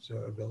David's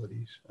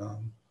abilities.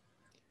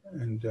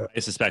 I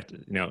suspect,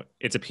 you know,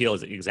 its appeal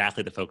is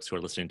exactly the folks who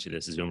are listening to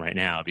this Zoom right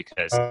now,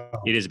 because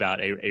it is about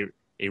a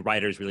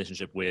writer's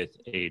relationship with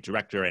a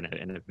director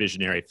and a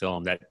visionary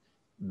film that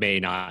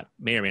may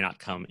or may not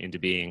come into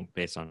being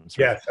based on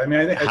yes, I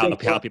mean, I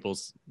think how people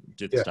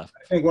do the stuff.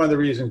 I think one of the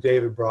reasons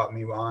David brought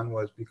me on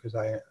was because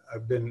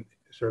I've been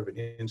sort of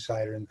an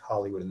insider in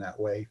Hollywood in that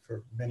way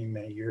for many,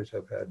 many years.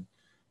 I've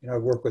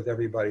worked with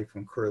everybody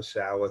from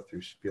Kurosawa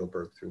through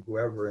Spielberg through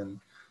whoever, and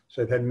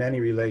so I've had many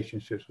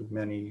relationships with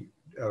many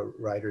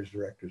writers,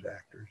 directors,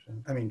 directors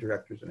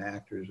and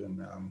actors,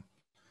 and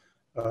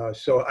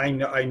so I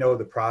know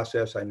the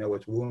process. I know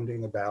what's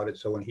wounding about it.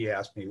 So when he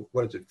asked me,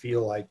 what does it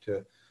feel like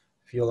to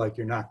feel like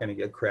you're not going to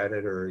get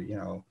credit, or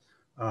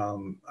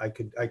I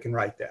can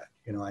write that.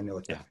 I know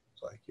what that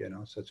feels like.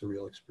 So it's a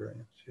real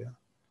experience. Yeah.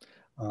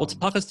 Well,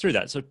 talk us through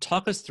that. So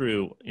talk us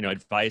through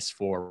advice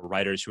for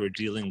writers who are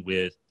dealing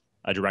with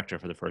a director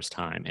for the first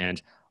time,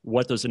 and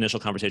what those initial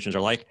conversations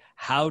are like.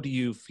 How do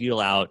you feel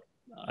out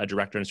a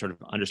director and sort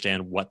of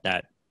understand what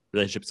that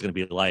relationship is going to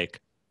be like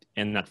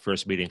in that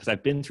first meeting? Because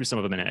I've been through some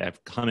of them, and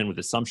I've come in with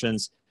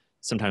assumptions.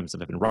 Sometimes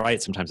I've been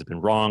right, sometimes I've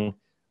been wrong.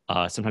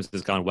 Sometimes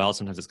it's gone well,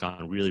 sometimes it's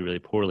gone really, really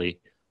poorly.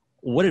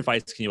 What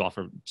advice can you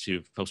offer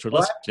to folks who are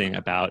listening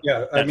about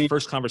that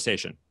first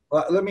conversation?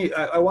 Well,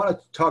 I want to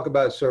talk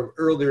about sort of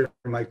earlier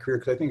in my career,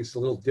 because I think it's a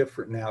little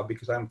different now,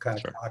 because I'm kind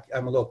of cocky.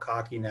 I'm a little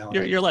cocky now.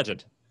 You're a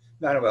legend.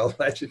 Not a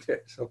legend.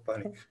 It's so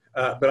funny.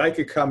 But I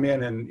could come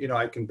in and,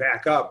 I can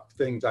back up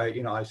things.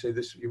 I say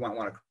this, you might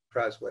want to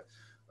press with.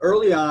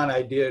 Early on,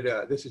 I did,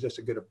 this is just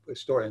a good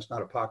story, and it's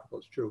not apocryphal,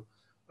 it's true.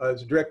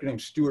 There's a director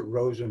named Stuart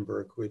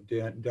Rosenberg who had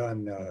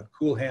done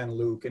Cool Hand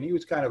Luke, and he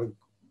was kind of a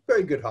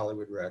very good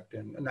Hollywood director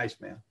and a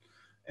nice man.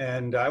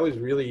 And I was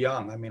really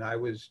young. I mean, I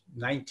was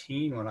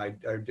 19 when I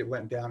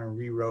went down and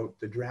rewrote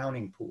The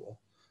Drowning Pool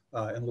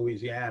in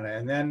Louisiana.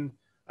 And then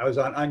I was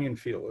on Onion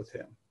Field with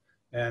him.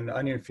 And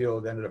Onion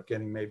Field ended up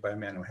getting made by a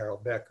man named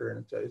Harold Becker,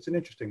 and it's an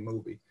interesting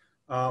movie.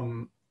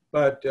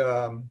 But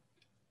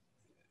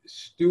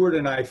Stuart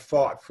and I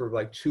fought for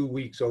like 2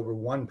 weeks over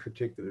one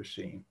particular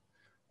scene.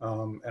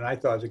 And I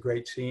thought it was a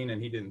great scene,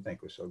 and he didn't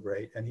think it was so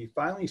great. And he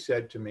finally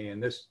said to me,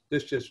 and this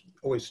just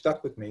always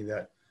stuck with me,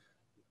 that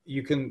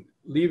you can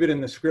leave it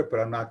in the script, but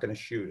I'm not going to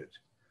shoot it.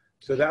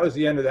 So that was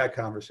the end of that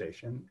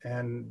conversation.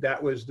 And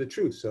that was the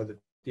truth. So that at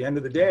the end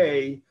of the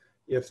day,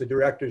 if the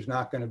director's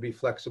not going to be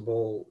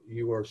flexible,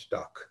 you are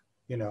stuck,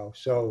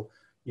 So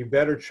you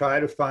better try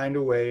to find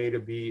a way to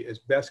be as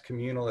best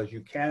communal as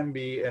you can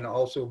be, and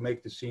also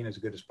make the scene as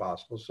good as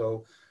possible.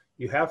 So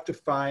you have to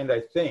find,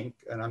 I think,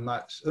 and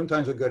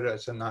sometimes I'm good at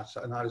it, so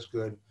not as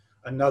good,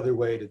 another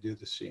way to do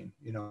the scene,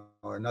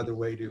 or another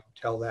way to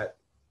tell that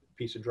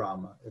piece of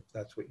drama, if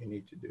that's what you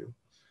need to do.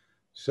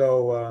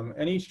 So,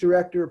 and each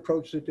director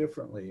approaches it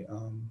differently.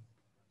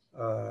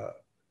 You'd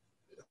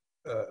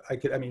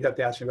have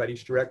to ask me about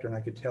each director, and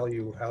I could tell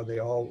you how they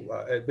all,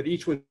 but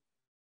each was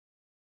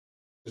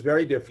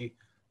very different,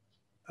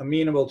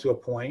 amenable to a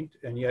point,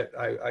 and yet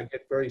I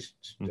get very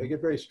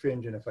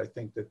stringent if I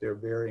think that they're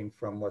varying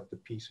from what the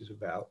piece is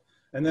about.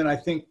 And then I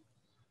think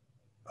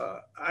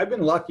I've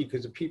been lucky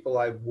because the people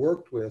I've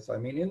worked with, I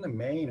mean, in the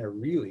main are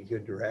really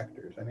good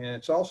directors. I mean,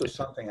 it's also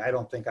something I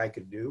don't think I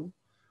could do.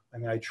 I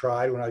mean, I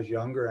tried when I was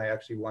younger. I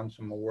actually won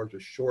some awards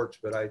with shorts,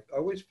 but I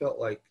always felt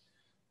like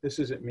this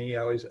isn't me.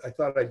 I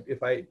thought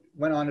if I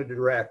went on to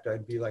direct,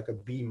 I'd be like a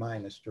B-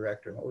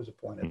 director. And what was the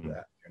point of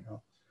that, you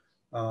know?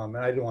 And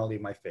I didn't want to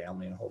leave my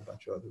family and a whole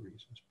bunch of other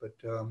reasons. But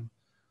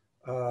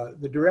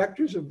the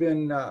directors have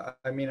been, I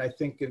mean, I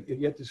think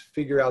you have to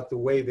figure out the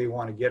way they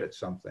want to get at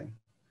something.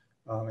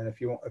 And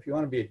if you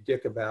want to be a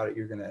dick about it,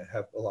 you're going to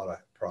have a lot of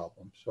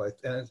problems. So,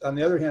 and on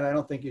the other hand, I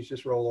don't think you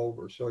just roll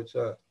over. So it's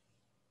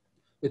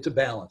a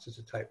balance. It's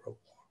a tightrope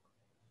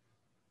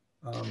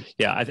walk.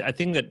 Yeah, I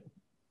think that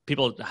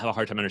people have a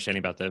hard time understanding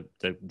about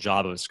the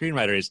job of a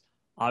screenwriter is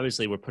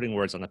obviously we're putting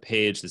words on the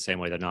page the same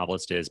way the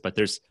novelist is, but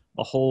there's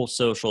a whole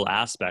social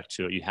aspect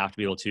to it. You have to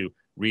be able to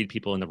read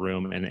people in the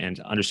room and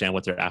understand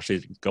what they're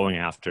actually going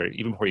after.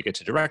 Even before you get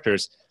to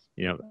directors,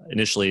 you know,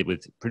 initially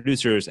with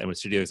producers and with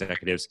studio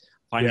executives,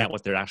 finding out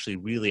what they're actually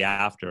really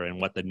after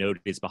and what the note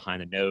is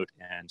behind the note.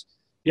 And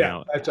you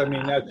know, that's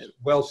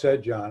well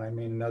said, John. I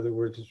mean, in other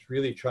words, it's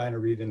really trying to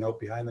read the note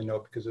behind the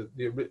note, because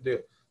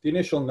the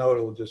initial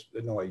note will just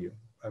annoy you.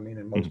 I mean,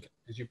 in most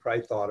cases, you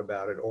probably thought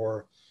about it,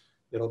 or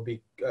it'll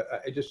be,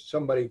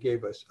 somebody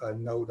gave us a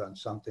note on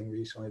something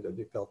recently that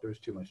they felt there was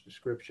too much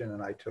description,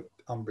 and I took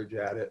umbrage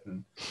at it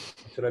and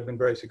said, I've been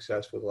very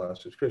successful with a lot of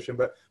description,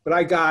 but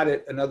I got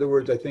it. In other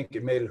words, I think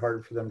it made it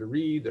harder for them to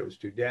read. There was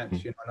too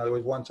dense, you know. In other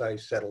words, once I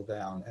settled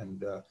down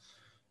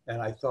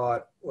and I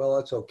thought, well,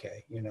 that's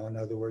okay, you know, in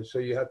other words, so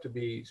you have to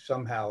be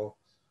somehow,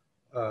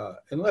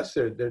 unless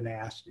they're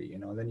nasty, you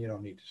know, then you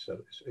don't need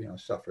to, you know,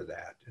 suffer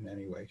that in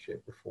any way,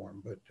 shape, or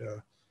form. But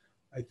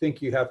I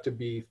think you have to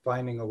be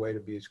finding a way to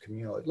be as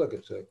communal. Look,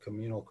 it's a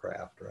communal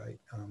craft, right?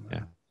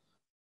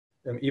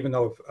 And even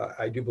though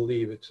I do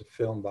believe it's a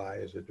film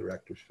as a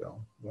director's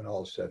film, when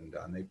all is said and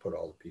done, they put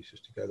all the pieces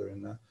together.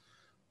 And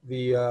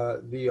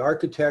the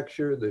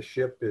architecture, the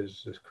ship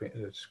is the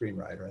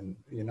screenwriter, and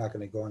you're not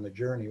going to go on the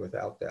journey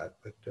without that.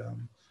 But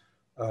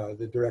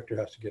the director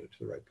has to get it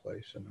to the right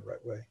place in the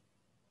right way.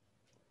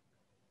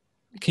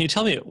 Can you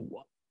tell me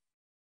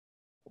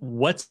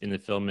what's in the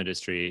film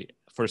industry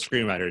for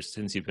screenwriters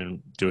since you've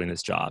been doing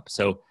this job?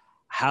 So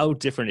how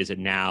different is it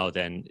now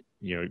than,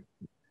 you know,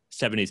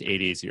 70s,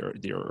 80s,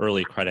 your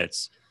early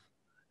credits?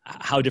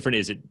 How different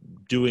is it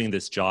doing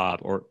this job,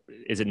 or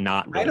is it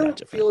not really I don't that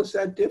different? feel it's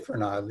that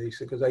different, oddly,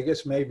 because I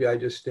guess maybe I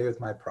just stay with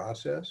my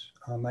process.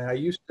 And I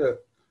used to,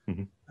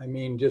 I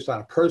mean, just on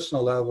a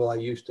personal level, I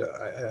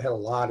had a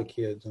lot of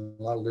kids and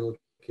a lot of little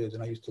kids,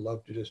 and I used to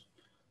love to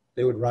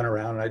they would run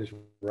around and I just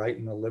write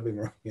in the living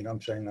room, you know, I'm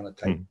saying, on a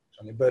type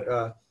something.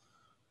 But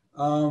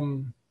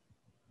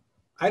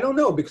I don't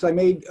know, because I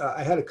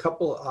had a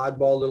couple of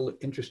oddball little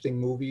interesting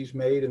movies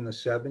made in the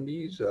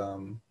 70s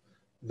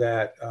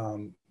that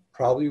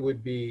probably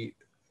would be,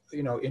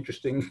 you know,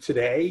 interesting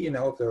today, you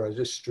know, if they were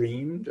just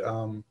streamed.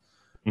 And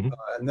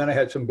then I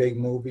had some big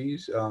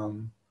movies.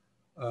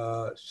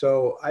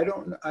 So I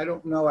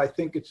don't know. I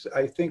think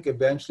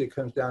eventually it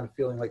comes down to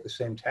feeling like the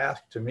same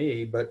task to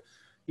me. But,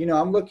 you know,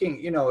 I'm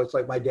looking, you know, it's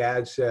like my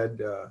dad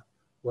said,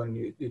 when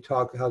you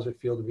talk, how's it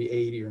feel to be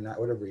 80 or not,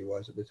 whatever he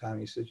was at the time,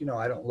 he says, you know,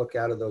 I don't look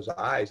out of those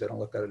eyes. I don't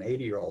look at an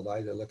 80-year-old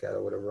eyes. I look at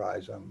it whatever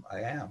eyes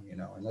I am, you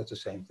know, and that's the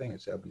same thing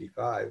at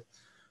 75.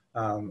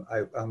 I'm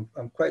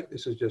quite,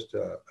 this is just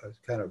a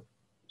kind of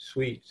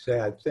sweet,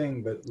 sad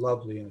thing, but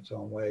lovely in its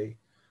own way.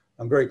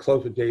 I'm very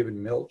close with David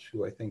Milch,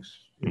 who I think's,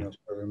 you know,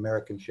 sort of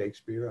American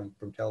Shakespeare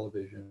from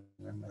television.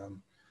 And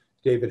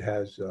David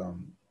has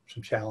some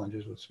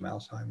challenges with some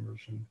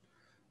Alzheimer's, and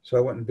so I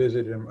went and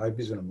visited him. I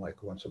visit him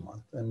like once a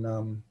month,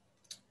 and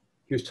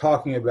he was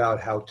talking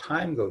about how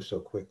time goes so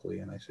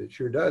quickly, and I said,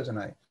 "Sure does." And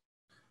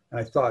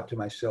I thought to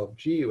myself,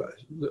 "Gee,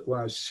 when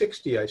I was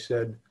 60, I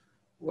said,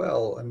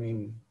 well, I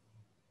mean,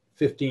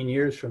 15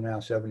 years from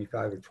now,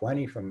 75 or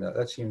 20 from now,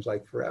 that seems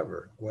like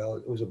forever." Well,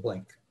 it was a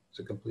blink. It's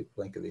a complete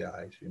blink of the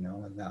eyes, you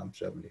know. And now I'm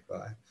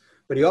 75.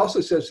 But he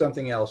also said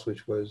something else,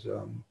 which was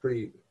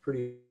pretty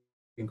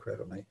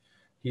incredible.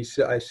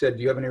 I said,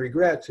 "Do you have any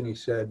regrets?" And he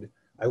said,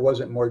 "I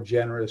wasn't more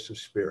generous of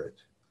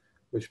spirit,"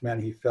 which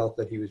meant he felt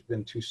that he was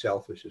been too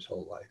selfish his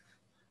whole life.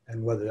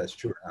 And whether that's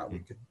true or not, we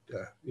could,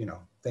 you know,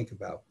 think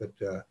about. But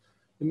it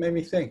made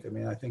me think. I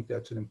mean, I think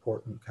that's an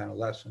important kind of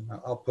lesson.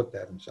 I'll put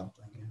that in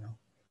something, you know,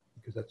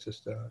 because that's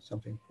just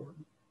something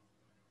important.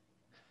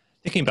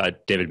 Thinking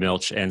about David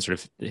Milch and sort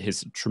of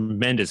his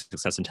tremendous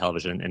success in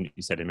television, and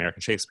you said American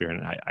Shakespeare,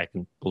 and I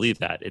can believe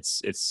that.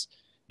 It's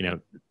you know,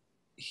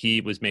 he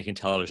was making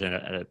television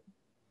at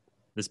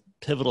this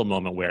pivotal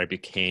moment where it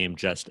became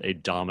just a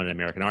dominant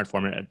American art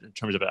form in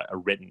terms of a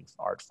written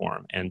art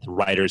form, and the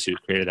writers who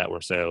created that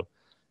were so,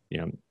 you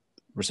know,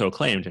 were so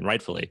acclaimed, and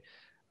rightfully.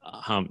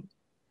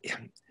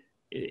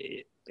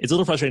 It's a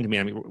little frustrating to me.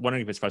 I'm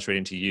wondering if it's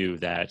frustrating to you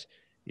that,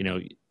 you know,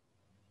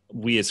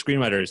 we as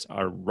screenwriters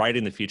are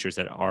writing the features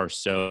that are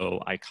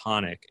so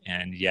iconic,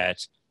 and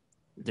yet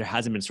there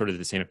hasn't been sort of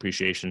the same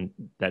appreciation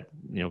that,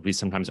 you know, we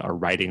sometimes are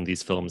writing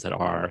these films that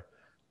are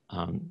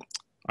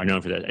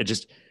known for that. It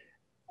just,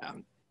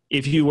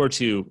 if you were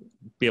to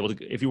be able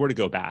to, if you were to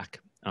go back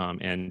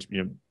and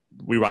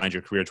rewind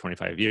your career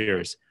 25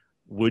 years,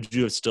 would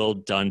you have still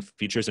done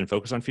features and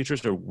focus on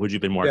features, or would you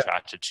have been more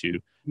attracted to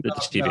the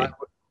TV?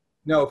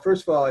 No,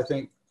 first of all, I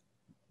think,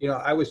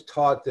 I was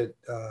taught that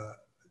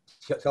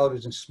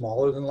television's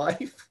smaller than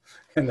life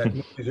and that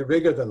movies are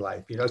bigger than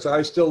life, so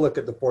I still look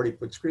at the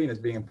 40-foot screen as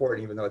being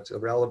important, even though it's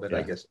irrelevant,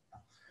 I guess.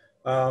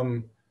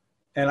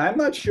 And I'm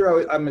not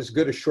sure I'm as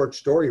good a short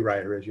story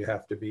writer as you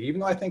have to be, even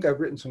though I think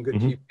I've written some good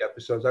TV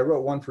episodes. I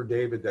wrote one for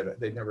David that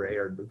they never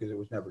aired because it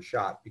was never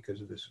shot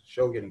because of this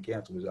show getting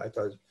canceled. I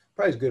thought it was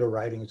probably as good a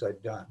writing as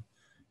I'd done.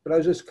 But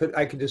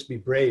I could just be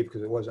brave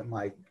because it wasn't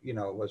my,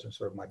 it wasn't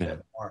sort of my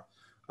bed more.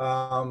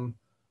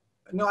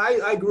 No,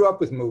 I grew up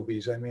with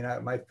movies. I mean,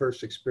 my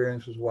first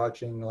experience was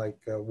watching like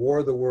War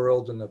of the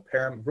Worlds in the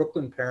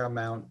Brooklyn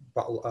Paramount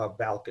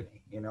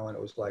balcony, and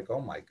it was like, oh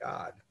my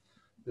God.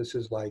 This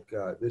is like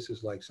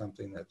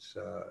something that's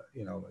that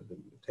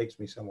takes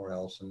me somewhere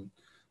else. And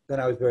then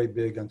I was very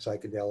big on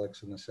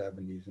psychedelics in the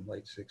 70s and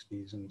late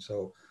 60s, and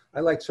so I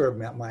like sort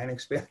of mind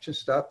expansion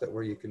stuff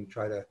where you can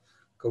try to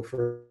go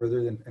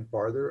further and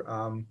farther.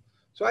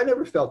 So I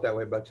never felt that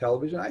way about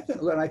television. I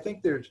think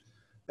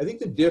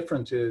the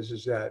difference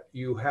is that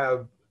you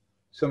have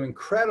some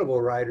incredible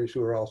writers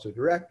who are also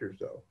directors,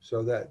 though.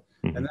 So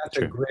and that's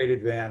a great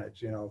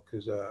advantage,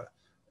 because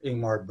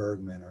Ingmar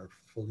Bergman or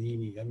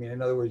Fellini. I mean,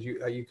 in other words,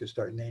 you could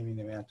start naming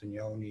them,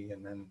 Antonioni,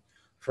 and then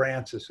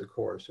Francis, of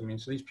course. I mean,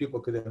 so these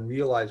people could then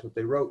realize what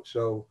they wrote.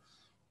 So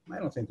I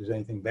don't think there's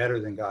anything better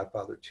than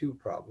Godfather 2,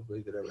 probably,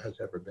 that has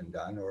ever been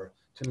done. Or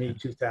to me,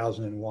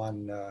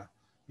 2001,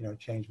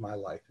 changed my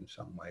life in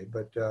some way.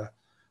 But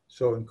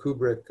so, and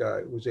Kubrick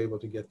was able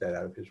to get that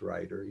out of his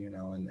writer,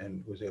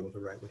 and was able to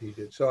write what he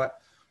did. So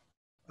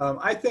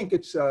I think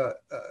it's,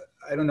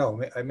 I don't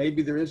know,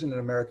 maybe there isn't an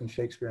American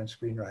Shakespeare in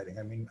screenwriting.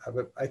 I mean,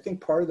 I think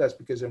part of that's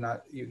because you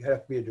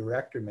have to be a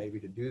director maybe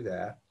to do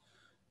that.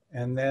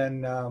 And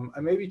then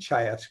maybe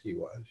Chayefsky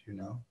was,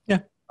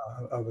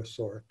 of a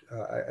sort.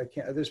 I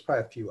can't, there's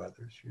probably a few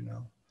others,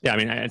 Yeah, I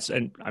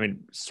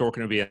mean,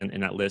 Sorkin would be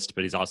in that list,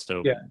 but he's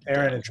also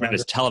Aaron is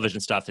tremendous television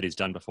stuff that he's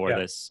done before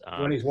this.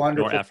 When he's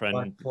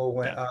wonderful,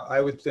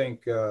 I would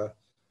think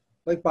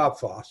like Bob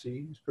Fosse,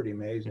 he's pretty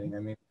amazing. I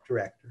mean,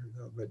 director,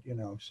 but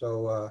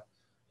so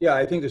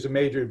I think there's a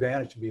major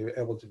advantage to be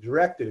able to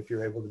direct it if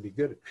you're able to be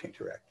good at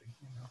directing.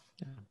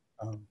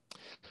 I'm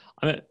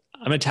going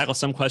to tackle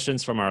some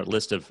questions from our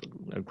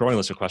growing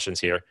list of questions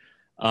here.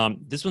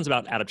 This one's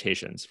about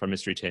adaptations from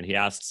Mystery Tin. He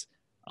asks,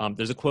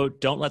 there's a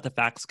quote, "Don't let the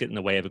facts get in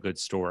the way of a good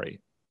story."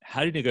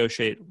 How do you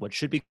negotiate what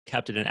should be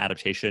kept in an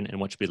adaptation and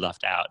what should be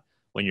left out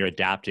when you're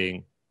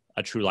adapting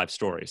a true life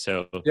story?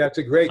 So yeah, it's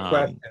a great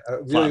question.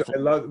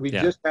 We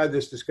just had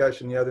this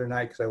discussion the other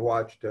night because I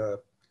watched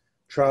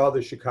Trial of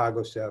the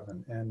Chicago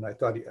 7, and I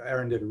thought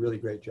Aaron did a really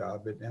great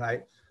job. And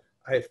I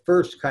at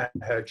first kind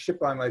of had a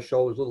chip on my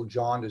shoulders, a little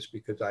jaundiced,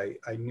 because I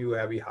knew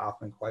Abby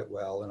Hoffman quite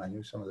well, and I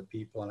knew some of the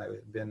people, and I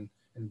had been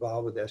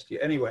involved with ST.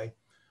 Anyway,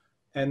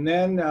 and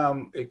then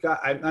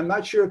I'm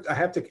not sure, I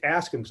have to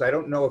ask him, because I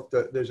don't know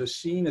if there's a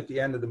scene at the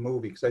end of the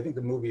movie, because I think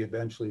the movie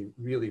eventually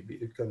really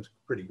becomes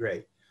pretty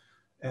great.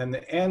 And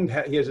the end,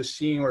 he has a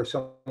scene where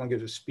someone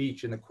gives a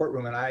speech in the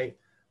courtroom, and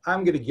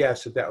I'm going to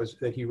guess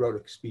that he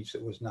wrote a speech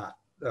that was not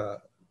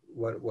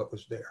what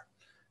was there.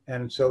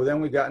 And so then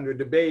we got into a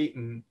debate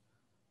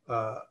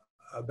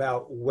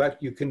about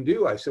what you can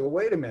do. I said, well,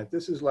 wait a minute,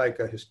 this is like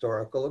a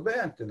historical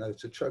event, and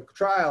it's a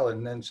trial.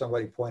 And then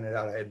somebody pointed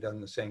out I had done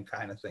the same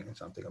kind of thing and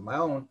something of my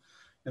own.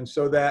 And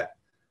so that,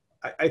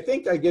 I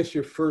guess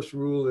your first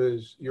rule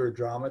is you're a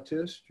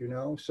dramatist,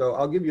 So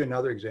I'll give you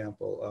another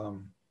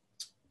example.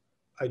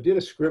 I did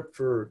a script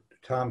for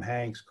Tom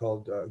Hanks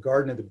called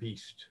Garden of the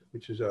Beast,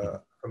 which is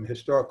from a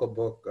historical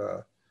book,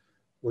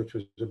 which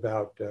was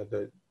about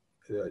the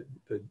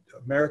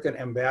American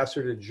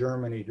ambassador to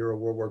Germany during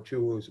World War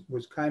II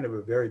was kind of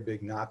a very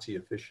big Nazi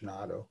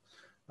aficionado.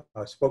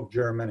 Spoke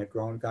German, had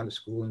gone to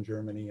school in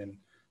Germany, and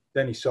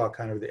then he saw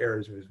kind of the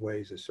errors of his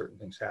ways as certain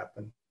things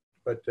happened.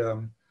 But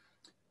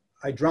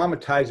I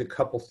dramatized a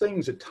couple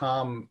things that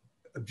Tom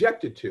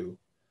objected to.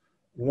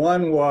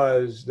 One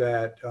was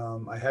that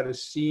I had a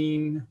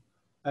scene,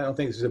 I don't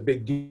think this is a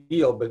big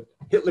deal, but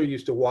Hitler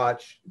used to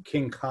watch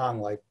King Kong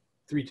like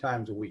 3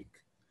 times a week.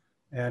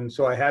 And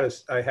so I had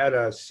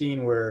a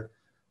scene where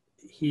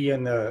he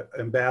and the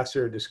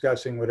ambassador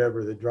discussing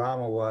whatever the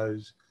drama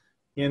was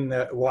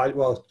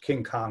while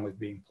King Kong was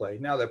being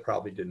played. Now that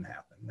probably didn't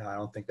happen. Now I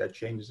don't think that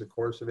changes the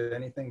course of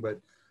anything, but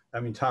I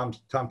mean, Tom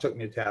took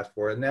me to task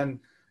for it.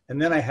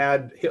 And then I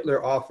had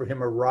Hitler offer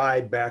him a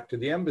ride back to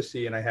the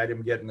embassy, and I had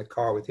him get in the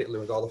car with Hitler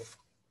with all the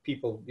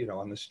people,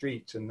 on the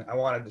streets. And I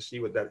wanted to see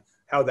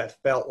how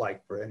that felt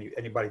like for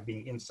anybody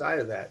being inside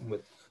of that, and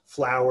with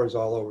flowers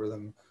all over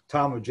them.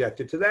 Tom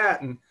objected to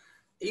that, and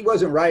he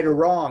wasn't right or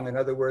wrong. In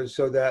other words,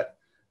 so that,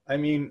 I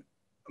mean,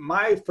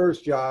 my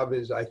first job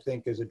is, I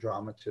think, as a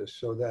dramatist,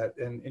 so that,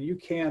 and you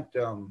can't,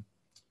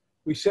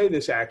 we say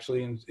this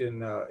actually in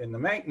the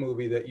Mank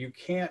movie, that you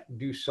can't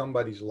do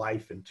somebody's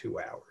life in 2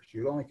 hours.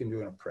 You only can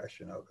do an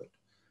impression of it.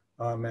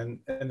 And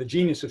the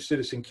genius of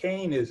Citizen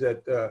Kane is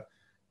that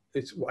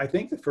it's, I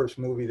think, the first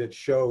movie that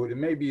showed, and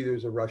maybe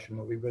there's a Russian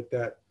movie, but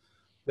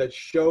that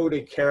showed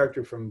a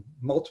character from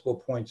multiple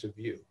points of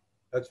view.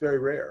 That's very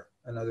rare.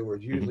 In other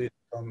words, usually it's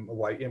from a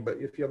wife, but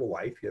if you have a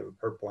wife, you have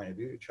her point of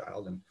view, a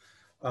child.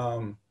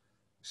 And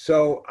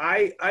so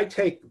I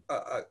take,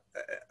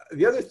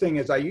 the other thing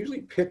is I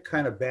usually pick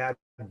kind of bad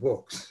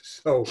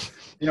books. So,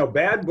 you know,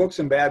 bad books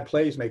and bad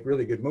plays make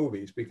really good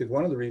movies, because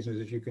one of the reasons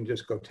is you can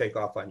just go take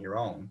off on your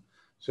own.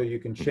 So you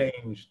can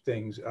change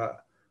things.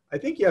 I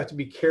think you have to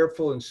be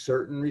careful in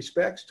certain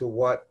respects to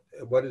what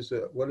is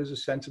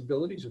the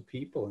sensibilities of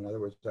people. In other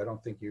words, I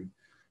don't think you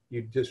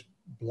just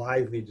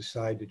blithely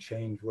decide to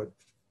change what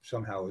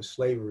somehow is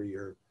slavery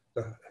or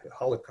the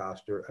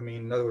Holocaust, or, I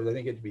mean, in other words, I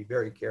think you have to be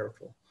very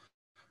careful.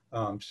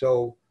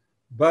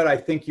 But I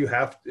think you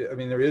have to, I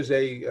mean, there is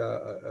a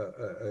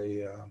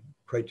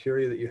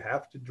criteria that you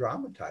have to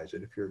dramatize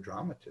it if you're a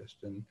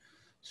dramatist. And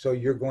so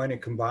you're going to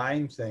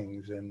combine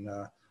things, and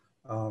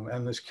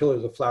this Killer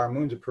of the Flower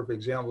Moon is a perfect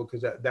example,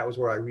 because that was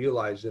where I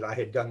realized that I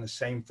had done the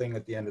same thing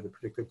at the end of the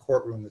particular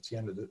courtroom that's the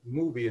end of the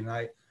movie, and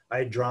I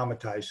had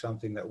dramatized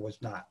something that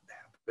was not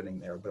happening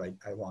there, but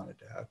I wanted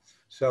to have.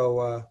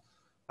 So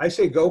I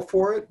say go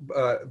for it,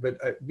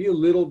 but be a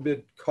little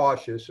bit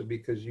cautious,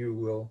 because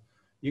you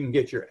can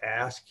get your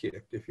ass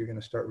kicked if you're going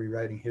to start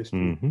rewriting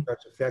history. It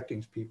starts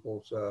affecting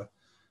people's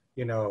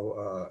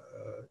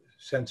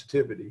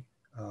sensitivity,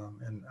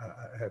 and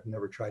I have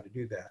never tried to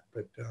do that,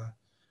 but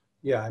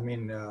yeah, I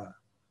mean,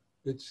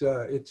 it's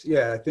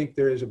yeah, I think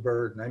there is a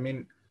burden. I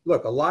mean,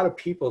 look, a lot of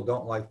people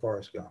don't like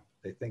Forrest Gump.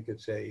 They think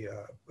it's a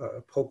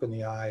poke in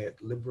the eye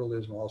at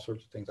liberalism, all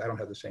sorts of things. I don't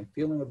have the same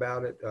feeling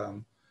about it.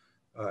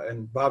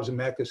 And Bob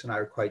Zemeckis and I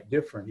are quite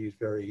different. He's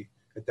very,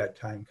 at that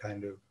time,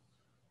 kind of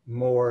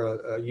more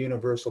a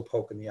universal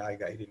poke in the eye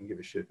guy. He didn't give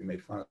a shit if he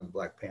made fun of the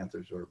Black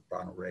Panthers or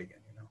Ronald Reagan,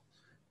 you know.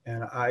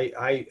 And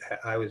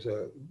I was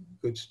a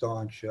good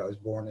staunch. I was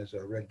born as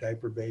a red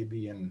diaper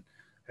baby and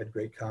had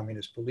great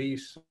communist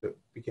beliefs that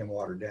became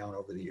watered down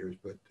over the years.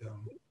 But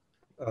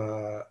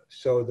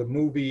so the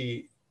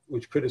movie,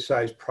 which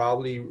criticized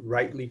probably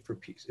rightly for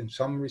peace in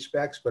some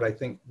respects, but I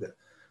think that,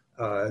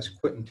 as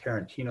Quentin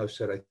Tarantino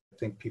said, I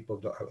think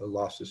people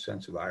lost a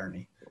sense of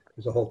irony,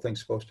 because the whole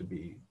thing's supposed to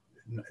be,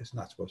 it's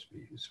not supposed to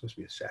be, it's supposed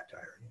to be a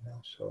satire, you know.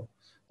 So,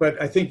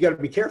 but I think you got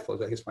to be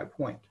careful, I guess my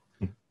point.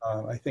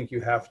 I think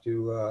you have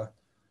to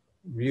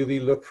really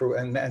look for,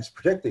 and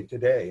particularly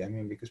today, I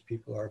mean, because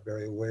people are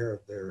very aware of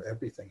their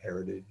everything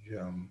heritage,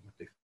 what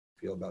they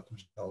feel about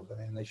themselves. I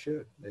mean, they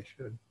should.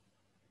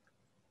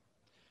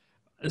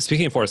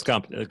 Speaking of Forrest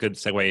Gump, a good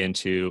segue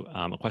into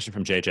a question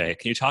from JJ.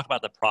 Can you talk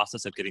about the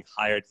process of getting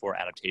hired for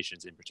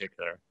adaptations in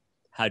particular?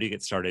 How do you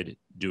get started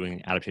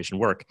doing adaptation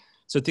work?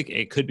 So I think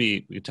it could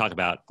be, we talk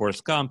about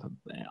Forrest Gump.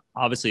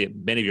 Obviously,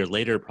 many of your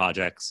later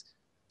projects,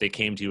 they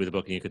came to you with a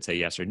book and you could say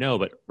yes or no.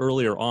 But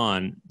earlier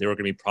on, there were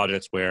going to be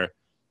projects where,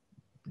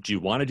 do you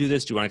want to do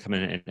this? Do you want to come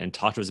in and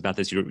talk to us about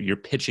this? You're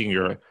pitching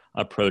your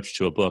approach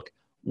to a book.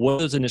 What are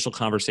those initial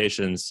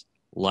conversations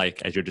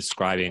like as you're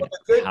describing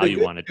how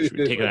you want to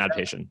take an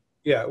adaptation?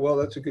 Yeah, well,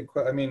 that's a good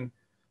question. I mean,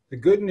 the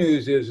good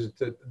news is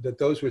that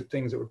those were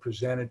things that were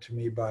presented to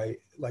me by,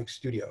 like,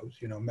 studios.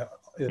 You know,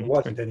 it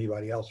wasn't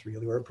anybody else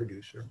really, or a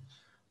producer.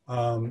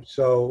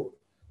 So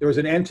there was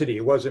an entity.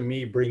 It wasn't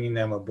me bringing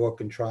them a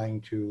book and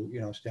trying to, you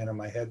know, stand on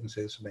my head and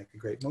say this will make a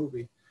great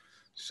movie.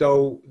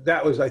 So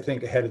that was, I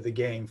think, ahead of the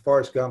game.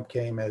 Forrest Gump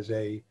came as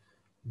a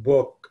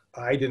book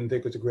I didn't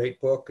think was a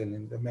great book,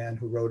 and the man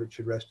who wrote it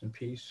should rest in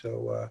peace.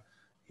 So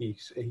he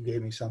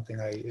gave me something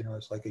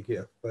it's like a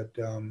gift, but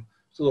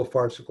it's a little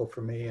farcical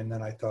for me. And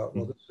then I thought,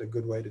 well, this is a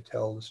good way to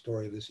tell the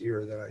story of this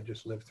era that I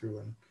just lived through,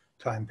 and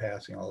time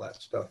passing, all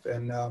that stuff.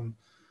 And I'm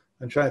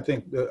trying to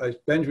think.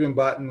 Benjamin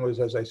Button was,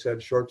 as I said,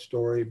 a short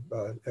story.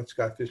 F.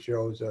 Scott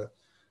Fitzgerald was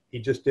he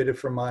just did it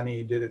for money.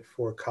 He did it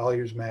for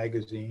Collier's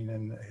magazine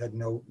and had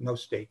no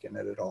stake in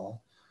it at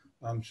all.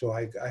 So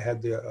I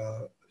had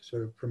the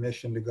sort of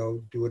permission to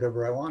go do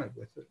whatever I wanted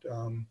with it.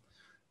 I'm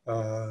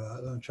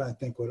trying to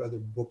think what other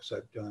books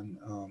I've done.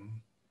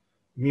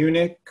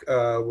 Munich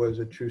was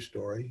a true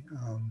story.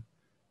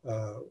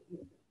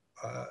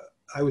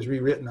 I was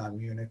rewritten on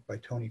Munich by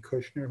Tony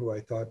Kushner, who I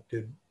thought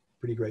did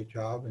pretty great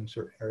job in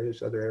certain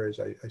areas. Other areas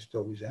I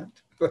still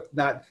resent, but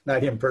not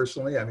him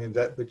personally. I mean,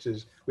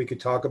 we could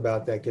talk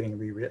about that getting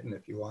rewritten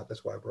if you want.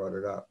 That's why I brought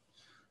it up,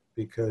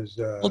 because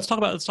let's talk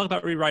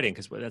about rewriting,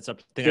 because that's a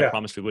thing I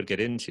promised we would get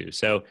into.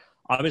 So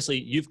obviously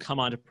you've come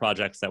onto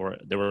projects that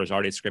was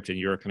already scripted.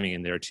 You're coming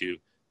in there to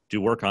do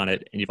work on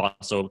it, and you've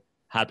also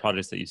had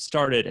projects that you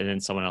started and then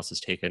someone else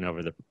has taken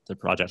over the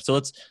project. So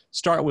let's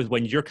start with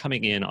when you're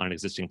coming in on an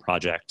existing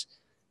project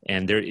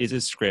and there is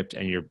a script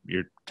and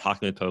you're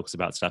talking with folks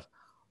about stuff.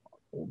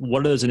 What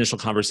are those initial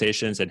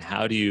conversations, and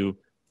how do you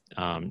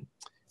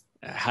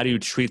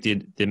treat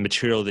the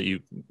material that you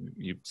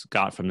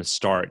got from the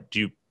start?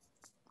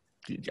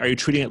 Are you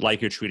treating it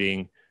like you're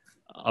treating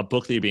a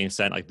book that you're being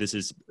sent, like this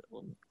is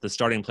the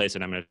starting place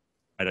and I'm going to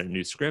write a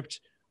new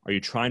script? Are you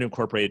trying to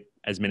incorporate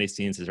as many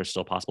scenes as are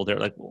still possible there?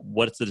 Like,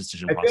 what's the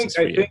decision I process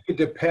think for you? it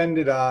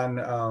depended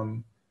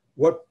on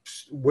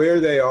where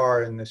they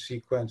are in the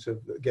sequence of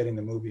getting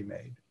the movie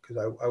made.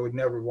 Because I would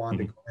never want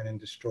to go in and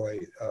destroy,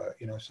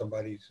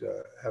 somebody's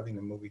having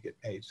the movie get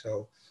made.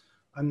 So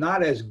I'm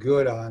not as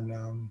good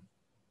on.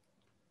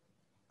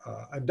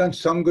 I've done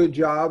some good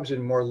jobs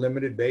in more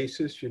limited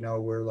basis,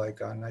 where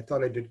like I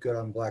thought I did good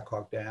on Black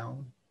Hawk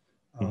Down.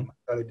 I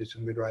thought I did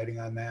some good writing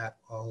on that.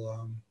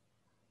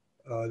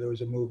 There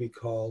was a movie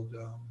called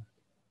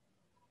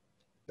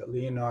that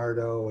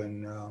Leonardo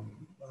and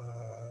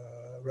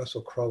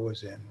Russell Crowe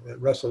was in.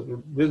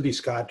 Ridley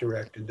Scott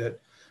directed that.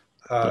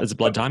 Is it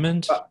Blood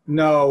Diamond?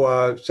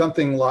 No,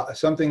 something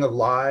of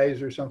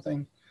Lies or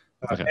something.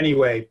 Okay.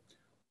 Anyway,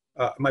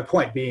 my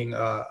point being,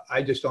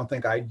 I just don't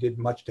think I did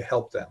much to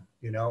help them,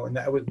 and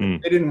that was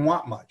they didn't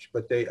want much,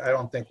 but I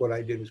don't think what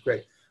I did was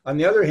great. On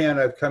the other hand,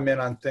 I've come in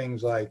on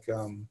things like,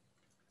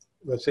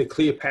 let's say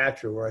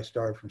Cleopatra, where I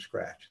started from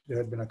scratch. There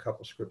had been a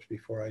couple scripts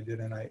before I did,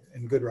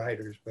 and good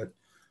writers, but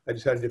I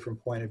just had a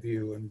different point of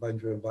view. And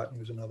Benjamin Button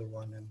was another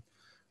one. And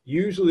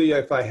usually,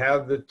 if I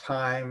have the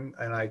time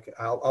and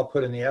I'll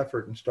put in the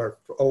effort and start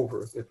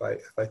over if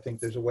I think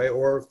there's a way,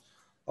 or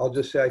I'll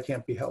just say I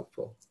can't be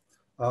helpful.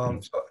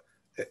 So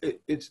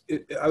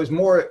I was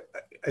more.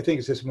 I think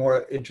it's this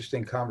more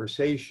interesting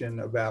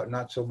conversation about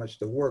not so much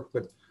the work,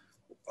 but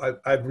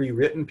I've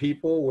rewritten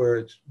people where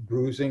it's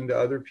bruising to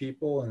other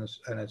people, and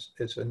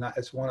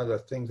it's one of the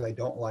things I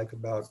don't like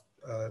about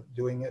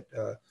doing it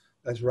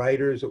as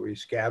writers, that we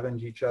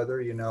scavenge each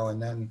other,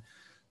 and then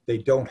they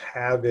don't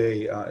have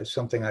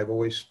something I've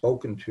always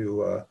spoken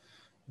to,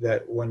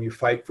 that when you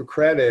fight for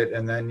credit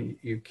and then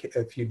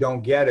if you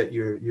don't get it,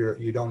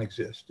 you don't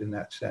exist in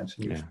that sense,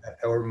 and you spent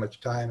however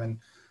much time. And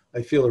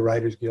I feel the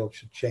Writers Guild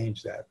should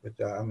change that, but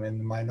I'm in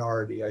the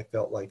minority. I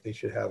felt like they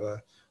should have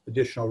a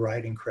additional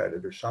writing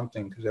credit or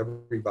something, because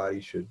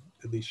everybody should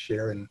at least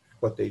share in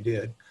what they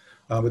did.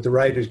 But the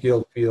Writers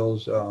Guild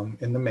feels,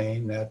 in the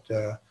main, that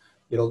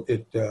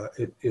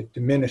it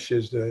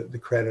diminishes the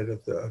credit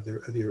of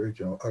the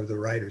original, or the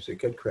writers that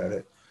get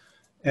credit.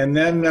 And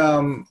then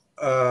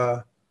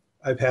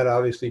I've had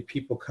obviously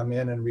people come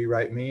in and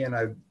rewrite me, and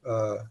I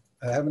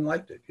haven't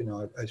liked it.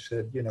 I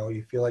said,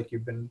 you feel like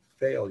you've been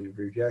failed, you've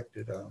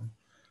rejected.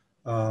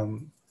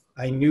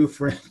 I knew,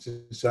 for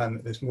instance,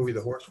 on this movie,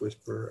 The Horse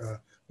Whisperer,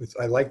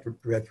 I liked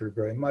Redford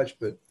very much,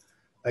 but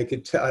I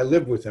could tell, I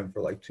lived with him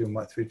for like 2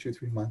 months, 3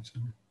 months.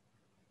 And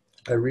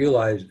I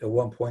realized at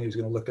one point he was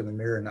going to look in the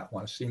mirror and not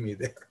want to see me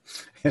there.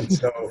 And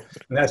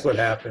that's what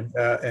happened.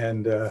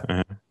 And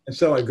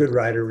so a good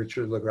writer,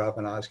 Richard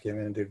LaGravenaz, came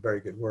in and did very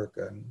good work.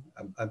 And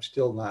I'm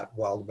still not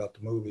wild about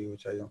the movie,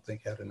 which I don't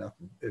think had enough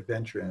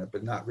adventure in it,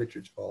 but not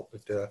Richard's fault.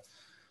 But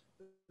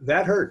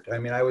that hurt. I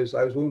mean, I was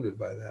wounded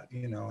by that,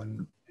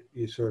 and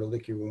you sort of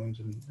lick your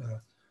wounds.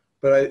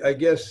 But I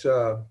guess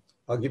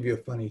I'll give you a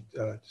funny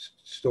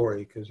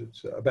story, because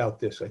it's about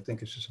this. I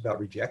think it's just about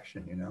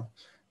rejection,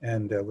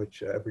 and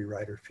which every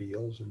writer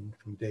feels, and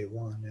from day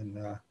one. And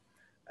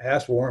I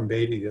asked Warren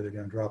Beatty the other day,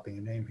 I'm dropping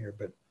a name here,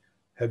 but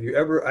have you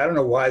ever, I don't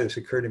know why this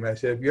occurred to me, I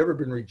said, have you ever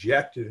been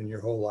rejected in your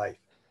whole life?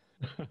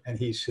 And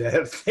he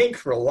said, think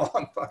for a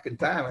long fucking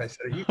time. And I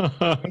said, are you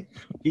kidding me?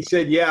 He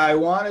said, yeah, I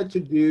wanted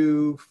to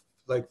do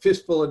like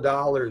Fistful of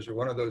Dollars, or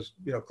one of those,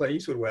 Clint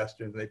Eastwood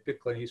Westerns. And they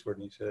picked Clint Eastwood,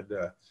 and he said,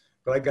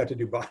 but I got to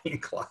do Bonnie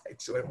and Clyde,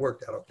 so it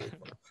worked out okay for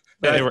him.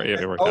 Yeah, it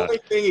worked out. The only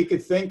thing he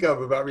could think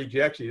of about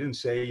rejection, he didn't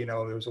say,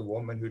 there was a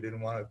woman who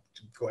didn't want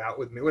to go out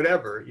with me,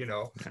 whatever,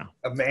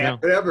 a man,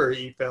 whatever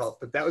he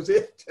felt, but that was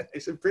it. I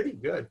said, pretty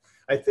good.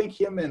 I think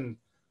him and,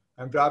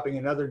 I'm dropping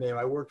another name,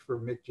 I worked for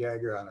Mick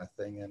Jagger on a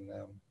thing, and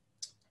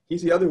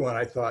he's the other one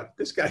I thought,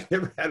 this guy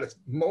never had a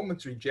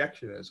moment's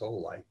rejection in his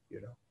whole life,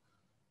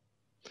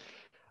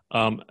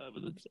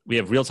 We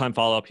have real-time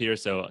follow-up here.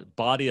 So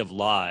Body of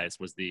Lies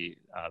was the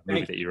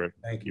movie that you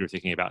were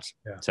thinking about.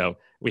 Yeah. So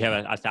we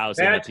have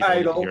 1,000 bad people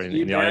title, here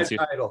in the audience.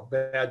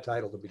 Bad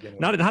title to begin with.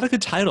 Not a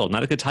good title.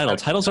 Not a good title.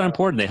 Titles are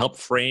important. They help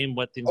frame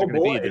what things are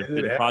going to be. There've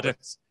been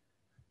projects.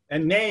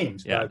 And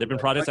names. Yeah, there've been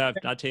projects I've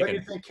not taken. Don't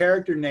you think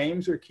character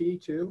names are key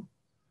too?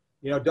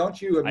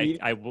 Don't you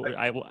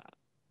immediately...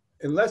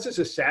 unless it's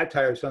a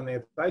satire or something,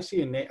 if I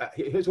see a name...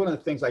 Here's one of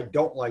the things I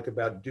don't like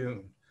about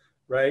Dune,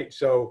 right?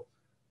 So...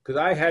 because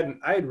I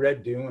had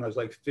read Dune when I was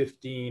like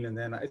 15, and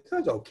then I thought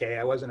it was okay.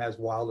 I wasn't as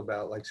wild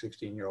about like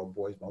 16-year-old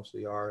boys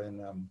mostly are.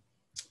 And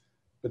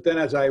but then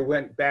as I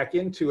went back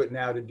into it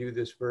now to do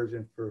this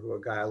version for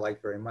a guy I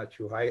like very much,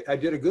 who I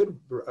did a good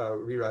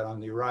rewrite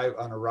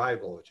on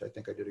Arrival, which I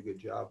think I did a good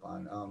job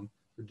on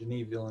for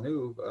Denis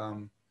Villeneuve.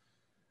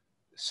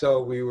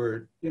 So we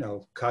were,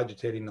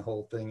 cogitating the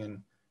whole thing,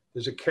 and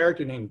there's a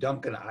character named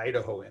Duncan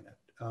Idaho in it.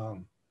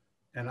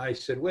 And I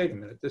said, wait a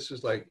minute, this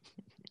is like,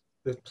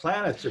 the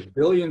planets are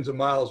billions of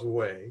miles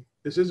away.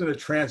 This isn't a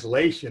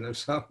translation of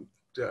some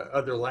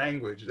other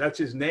language. That's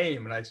his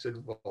name. And I said,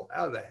 well,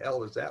 how the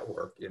hell does that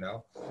work,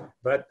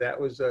 But that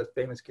was a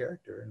famous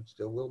character and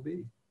still will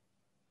be.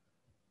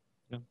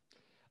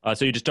 Yeah.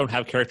 So you just don't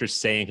have characters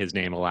saying his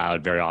name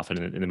aloud very often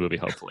in the movie,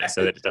 hopefully,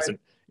 so that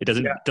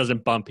it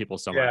doesn't bump people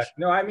so much.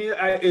 No, I mean,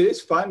 it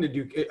is fun to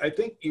do. I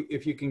think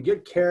if you can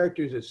get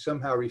characters that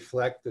somehow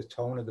reflect the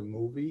tone of the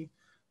movie,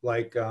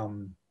 like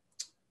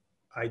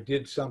I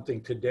did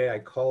something today. I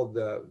called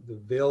the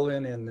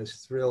villain in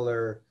this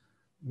thriller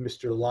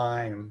Mr.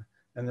 Lime,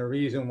 and the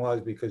reason was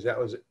because that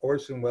was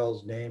Orson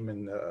Welles' name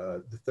in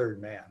the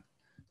Third Man.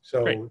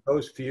 So Great.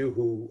 those few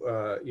who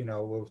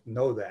will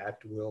know that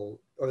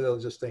or they'll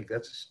just think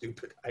that's a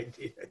stupid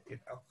idea,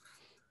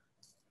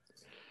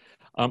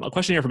 A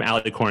question here from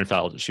Allie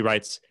Kornfeld. She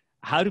writes,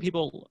 how to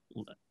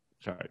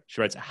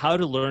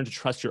learn to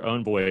trust your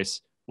own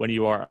voice when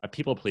you are a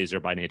people pleaser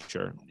by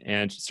nature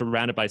and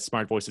surrounded by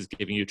smart voices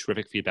giving you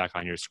terrific feedback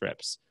on your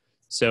scripts.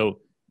 So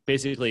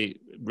basically,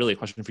 really a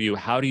question for you.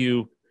 How do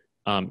you,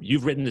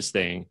 you've written this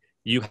thing,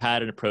 you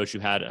had an approach,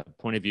 you had a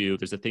point of view,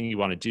 there's a thing you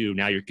want to do,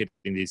 now you're getting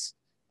these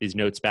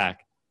notes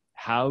back.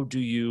 How do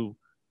you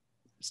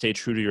stay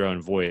true to your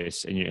own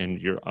voice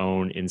and your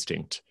own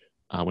instinct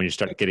when you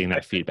start getting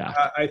that feedback?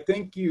 I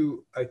think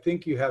you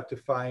have to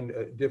find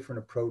a different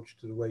approach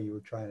to the way you were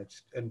trying to,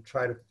 and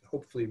try to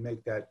hopefully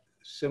make that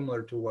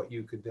similar to what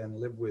you could then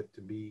live with,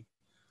 to be,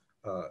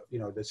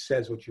 that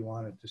says what you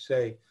wanted to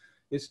say.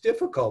 It's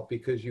difficult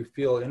because you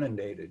feel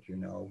inundated,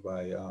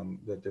 by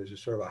that there's a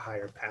sort of a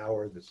higher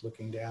power that's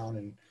looking down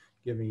and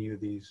giving you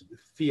these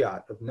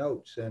fiat of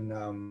notes. And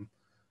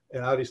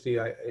obviously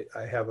I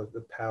have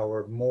the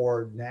power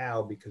more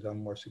now because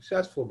I'm more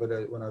successful.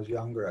 But when I was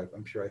younger,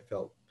 I'm sure I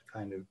felt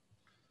kind of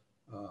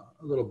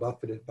a little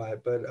buffeted by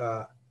it. But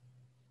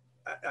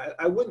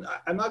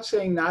I'm not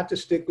saying not to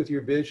stick with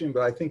your vision,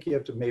 but I think you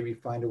have to maybe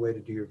find a way to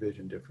do your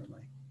vision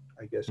differently,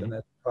 I guess. And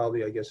that's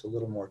probably, I guess, a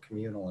little more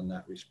communal in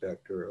that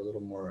respect, or a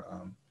little more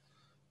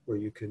where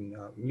you can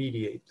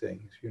mediate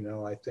things,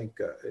 I think,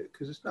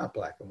 because it's not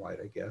black and white,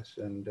 I guess.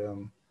 And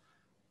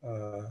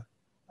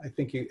I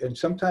think and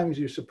sometimes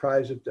you're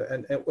surprised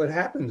and what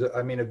happens,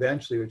 I mean,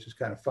 eventually, which is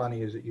kind of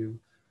funny, is that you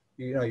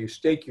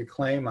stake your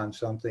claim on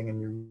something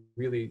and you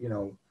really,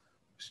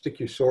 stick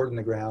your sword in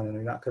the ground and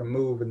you're not going to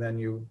move, and then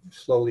you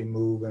slowly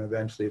move and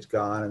eventually it's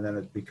gone, and then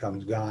it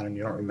becomes gone and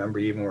you don't remember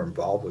you even were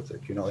involved with it,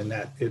 and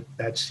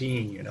that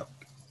scene,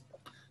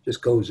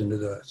 just goes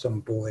into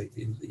some void,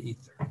 into the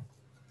ether.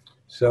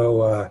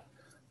 So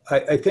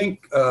I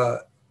think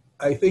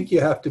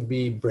you have to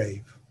be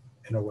brave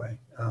in a way.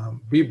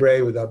 Be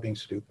brave without being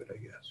stupid, I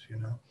guess,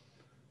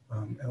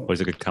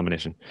 Always a good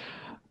combination.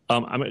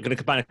 I'm going to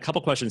combine a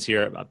couple questions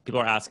here. People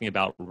are asking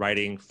about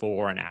writing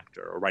for an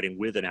actor or writing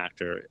with an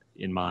actor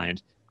in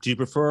mind. Do you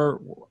prefer,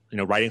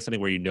 writing something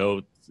where you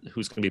know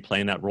who's going to be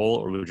playing that role,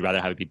 or would you rather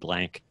have it be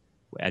blank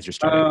as you're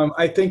starting?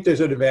 I think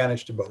there's an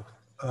advantage to both.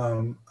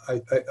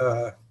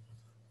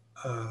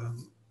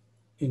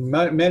 In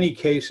many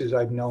cases,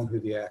 I've known who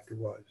the actor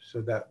was,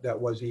 so that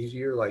was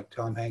easier. Like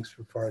Tom Hanks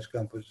for Forrest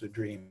Gump was the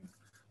dream.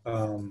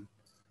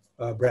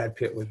 Brad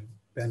Pitt was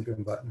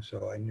Benjamin Button,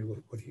 so I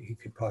knew what he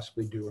could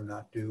possibly do or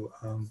not do.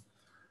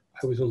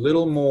 I was a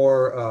little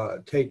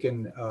more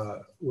taken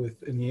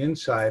in The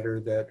Insider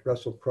that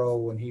Russell Crowe,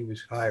 when he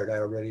was hired, I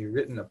already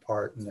written a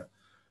part, and the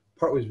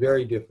part was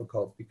very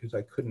difficult because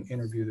I couldn't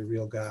interview the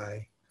real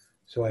guy.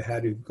 So I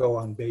had to go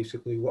on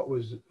basically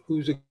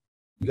who's a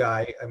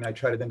guy. I mean, I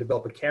try to then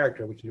develop a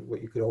character, which is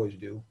what you could always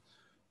do.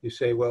 You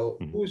say, well,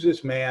 who's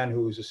this man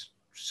who is a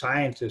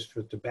scientist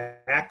for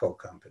tobacco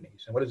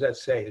companies? And what does that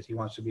say? Is he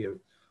wants to be a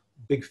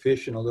big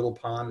fish in a little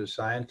pond as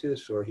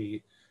scientist, or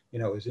he,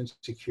 is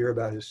insecure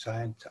about his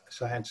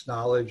science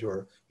knowledge,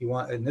 or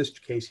in this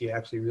case, he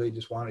actually really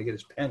just wanted to get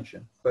his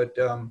pension. But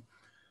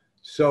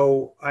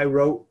so I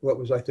wrote what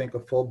was, I think, a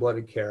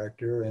full-blooded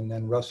character, and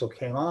then Russell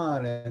came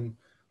on, and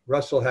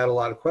Russell had a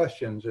lot of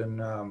questions.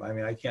 And I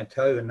mean, I can't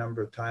tell you the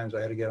number of times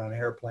I had to get on an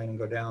airplane and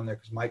go down there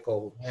because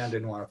Michael Mann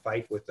didn't want to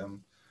fight with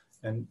him.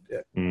 And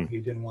he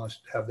didn't want us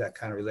to have that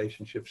kind of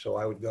relationship. So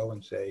I would go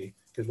and say,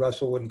 because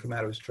Russell wouldn't come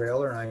out of his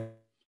trailer, and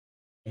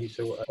he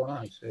said, what's going on?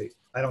 I say,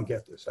 I don't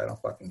get this. I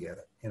don't fucking get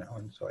it. And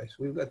so I said,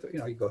 we've got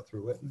you go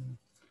through it, and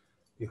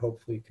you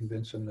hopefully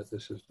convince him that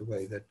this is the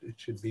way that it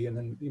should be. And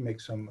then you make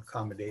some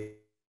accommodations.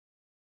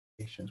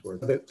 Where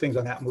the things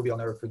on that movie I'll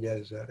never forget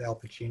is that Al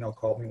Pacino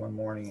called me one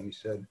morning and he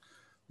said,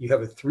 you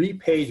have a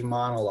 3-page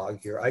monologue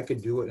here. I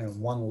could do it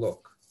in one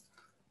look.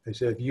 I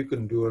said, if you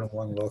can do it in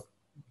one look,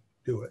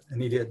 do it.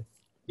 And he did.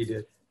 He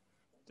did.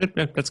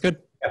 That's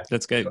good. Yeah.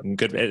 That's good.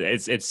 Good.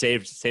 It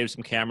saved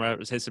some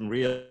camera, saved some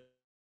real.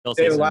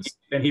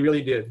 And he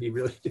really did. He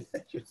really did.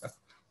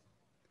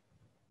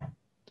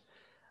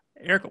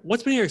 Eric,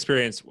 what's been your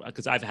experience?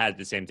 Because I've had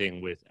the same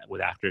thing with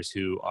actors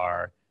who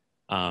are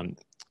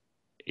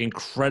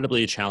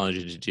incredibly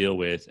challenging to deal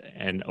with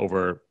and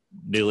over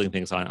niggling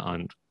things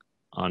on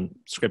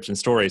scripts and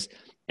stories.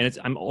 And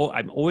I'm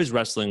always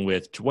wrestling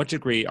with, to what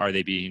degree are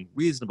they being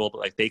reasonable, but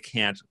like they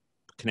can't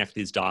connect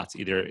these dots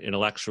either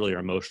intellectually or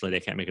emotionally,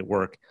 they can't make it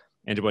work.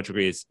 And to what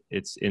degree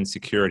it's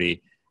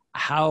insecurity.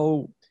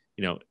 How,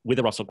 with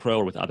a Russell Crowe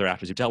or with other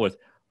actors you've dealt with,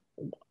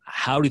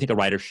 how do you think a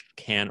writer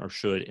can or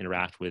should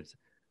interact with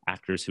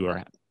actors who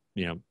are,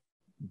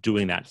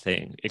 doing that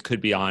thing? It could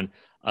be on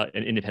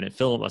an independent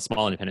film, a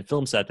small independent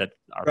film set that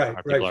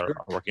our people sure.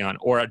 are working on,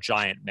 or a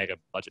giant mega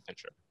budget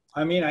picture?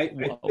 I mean, I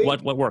think,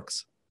 what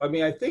works? I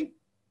mean, I think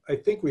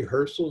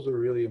rehearsals are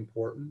really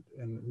important,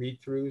 and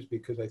read-throughs,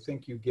 because I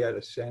think you get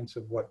a sense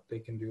of what they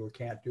can do or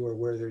can't do, or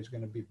where there's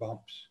going to be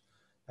bumps.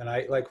 And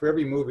I, like, for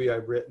every movie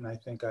I've written, I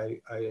think I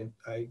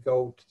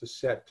go to the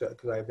set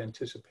because I've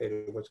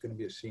anticipated what's going to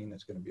be a scene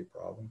that's going to be a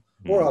problem,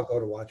 or I'll go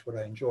to watch what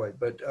I enjoy.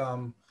 But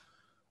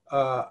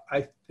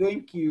I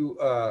think you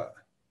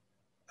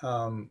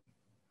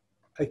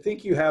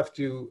have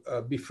to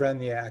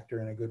befriend the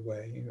actor in a good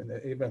way, even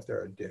if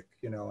they're a dick,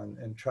 you know,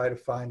 and try to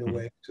find a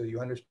way so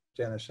you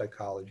understand their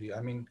psychology.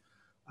 I mean,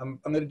 I'm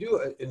going to do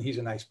it, and he's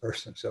a nice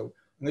person, so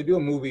I'm going to do a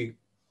movie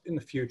in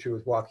the future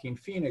with Joaquin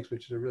Phoenix,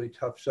 which is a really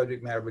tough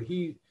subject matter, but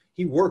he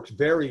works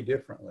very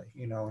differently,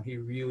 you know, and he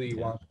really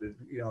wants to,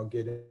 you know,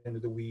 get into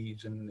the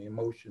weeds and the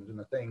emotions and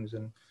the things,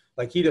 and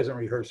like, he doesn't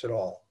rehearse at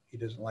all. He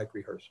doesn't like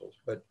rehearsals,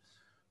 but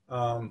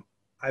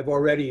I've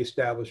already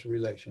established a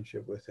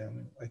relationship with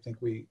him. I think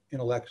we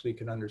intellectually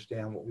can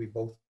understand what we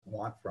both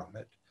want from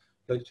it.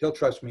 He'll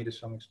trust me to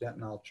some extent,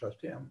 and I'll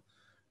trust him.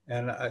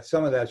 And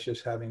some of that's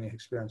just having the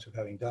experience of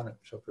having done it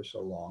for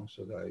so long,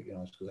 so that you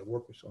know, it's because I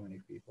work with so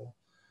many people.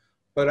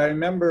 But I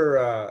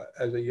remember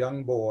as a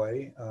young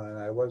boy, and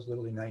I was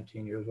literally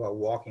 19 years old,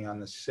 walking on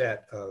the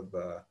set of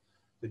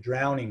The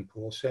Drowning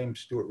Pool, same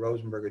Stuart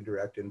Rosenberg had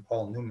directed, and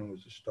Paul Newman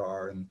was the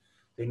star, and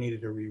they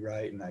needed to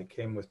rewrite, and I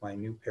came with my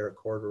new pair of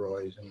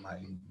corduroys and my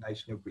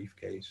nice new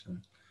briefcase,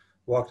 and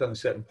walked on the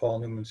set, and Paul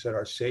Newman said,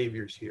 "Our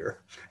savior's here."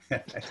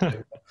 And I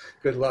said, well,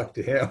 good luck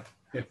to him,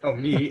 you know,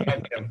 me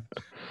and him.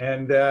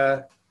 And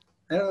I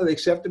don't know, they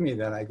accepted me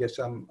then. I guess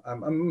I'm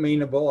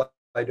amenable.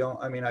 I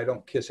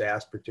don't kiss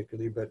ass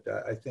particularly, but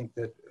I think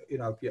that, you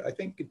know, I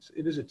think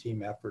it is a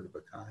team effort of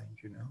a kind,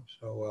 you know.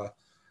 So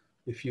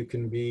if you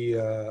can be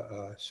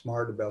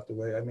smart about the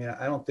way, I mean,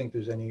 I don't think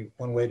there's any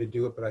one way to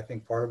do it, but I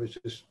think part of it's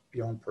just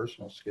your own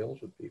personal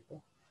skills with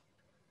people.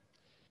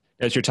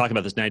 As you're talking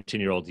about this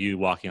 19-year-old you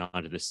walking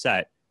onto the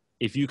set,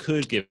 if you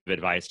could give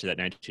advice to that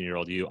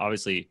 19-year-old you,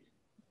 obviously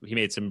he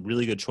made some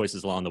really good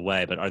choices along the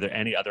way, but are there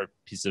any other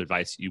pieces of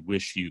advice you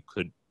wish you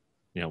could,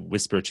 you know,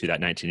 whisper to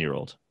that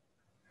 19-year-old?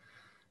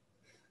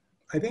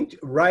 I think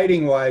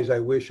writing-wise, I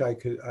wish I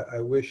could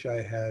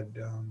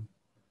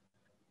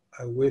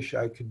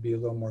be a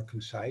little more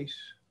concise.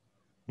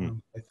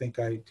 I think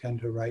I tend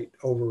to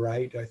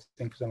overwrite. I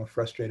think because I'm a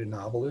frustrated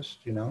novelist,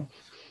 you know,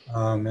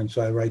 and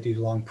so I write these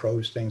long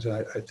prose things, and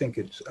I think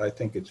it's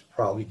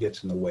probably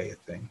gets in the way of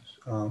things.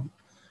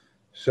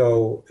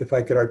 So if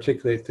I could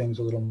articulate things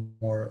a little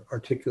more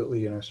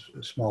articulately in a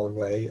smaller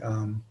way,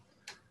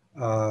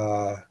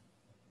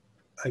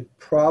 I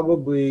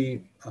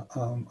probably,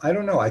 I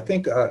don't know. I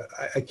think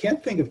I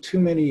can't think of too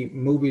many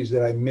movies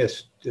that I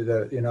missed.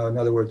 That, you know, in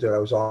other words, that I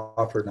was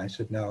offered and I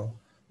said no.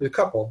 There's a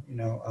couple. You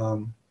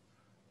know,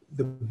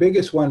 the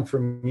biggest one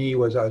for me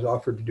was I was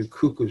offered to do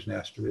Cuckoo's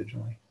Nest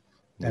originally,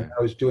 and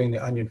I was doing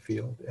The Onion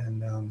Field,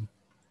 and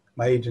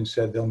my agent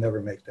said they'll never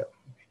make that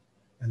movie.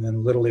 And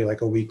then literally like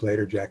a week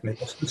later, Jack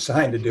Nicholson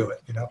signed to do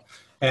it. You know,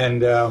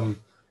 and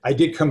I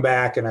did come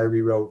back and I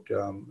rewrote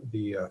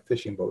the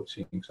fishing boat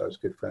scene, because I was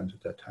good friends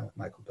at that time with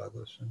Michael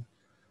Douglas.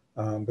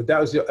 And, but that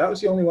was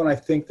the only one I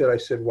think that I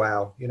said,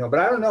 wow, you know.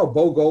 But I don't know,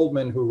 Bo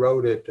Goldman, who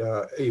wrote it,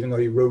 even though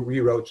he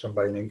rewrote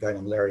somebody named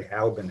Larry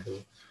Halbin, who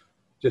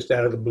just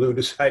out of the blue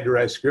decided to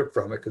write a script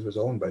from it because it was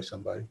owned by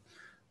somebody.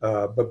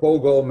 But Bo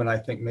Goldman, I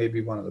think, may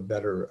be one of the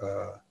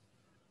better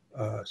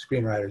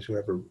screenwriters who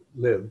ever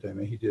lived. I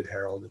mean, he did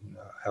Harold and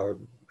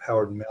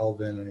Howard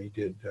Melvin, and he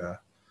did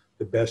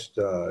the best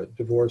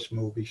divorce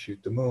movie,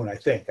 Shoot the Moon, I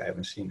think. I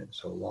haven't seen it in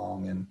so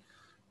long.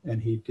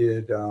 And he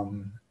did,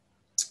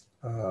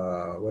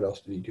 what else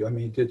did he do? I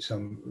mean, he did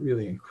some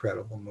really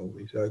incredible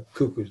movies,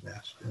 Cuckoo's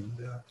Nest, and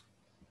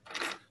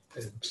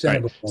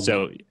right.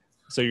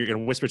 So you're going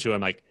to whisper to him,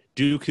 like,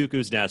 do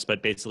Cuckoo's Nest,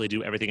 but basically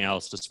do everything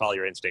else. Just follow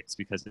your instincts,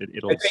 because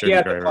it'll serve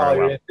you very, very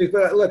well.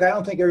 But look, I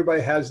don't think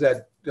everybody has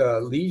that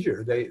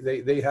leisure.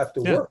 They have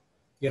to work,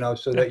 you know,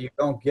 so that you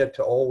don't get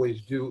to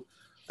always do.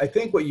 I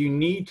think what you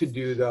need to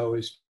do, though,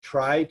 is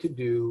try to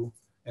do,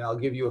 and I'll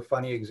give you a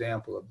funny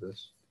example of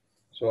this.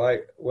 So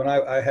when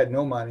I had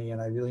no money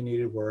and I really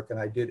needed work, and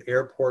I did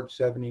Airport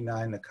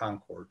 79, the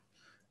Concorde.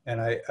 And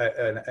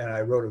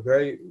I wrote a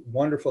very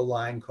wonderful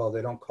line called,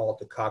 "They don't call it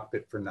the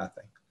cockpit for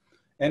nothing."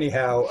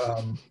 Anyhow,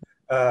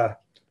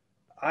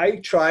 I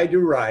tried to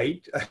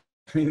write, I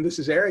mean, this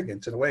is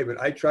arrogance in a way, but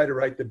I tried to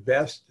write the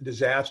best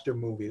disaster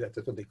movie, that's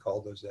what they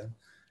called those then,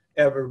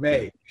 ever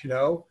made, you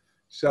know?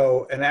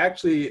 So, and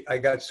actually I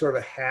got sort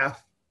of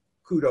half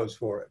kudos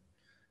for it.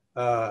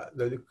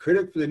 The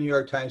critic for the New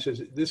York Times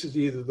says, this is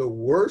either the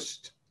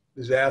worst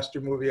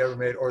disaster movie ever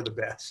made or the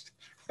best.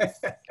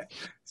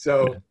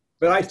 So,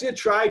 but I did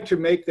try to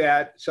make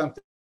that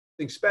something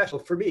special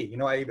for me. You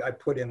know, I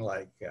put in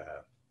like,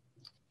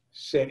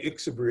 Saint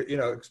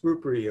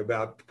Exupery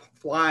about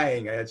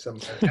flying. I had some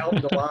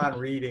Ellen Delon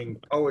reading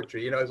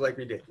poetry. You know, it's like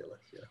ridiculous.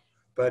 You know?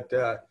 But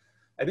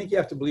I think you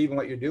have to believe in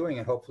what you're doing,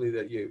 and hopefully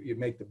that you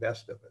make the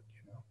best of it.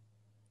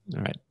 You know.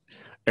 All right,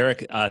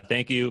 Eric,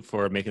 thank you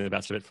for making the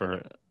best of it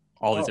for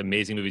all these Oh,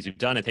 amazing movies you've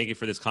done, and thank you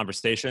for this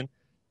conversation.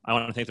 I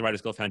want to thank the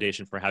Writers Guild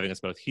Foundation for having us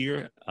both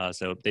here.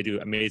 So they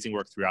do amazing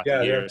work throughout the yeah,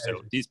 they're year.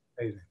 So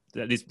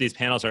amazing. these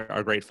panels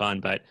are great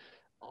fun, but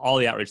all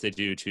the outreach they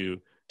do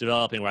to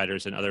developing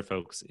writers and other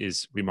folks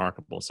is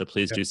remarkable. So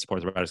please Yeah, do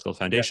support the Writers Guild yeah.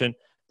 Foundation.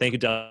 Thank you,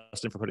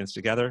 Dustin, for putting this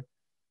together.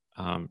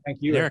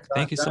 Thank you. And Eric, Don,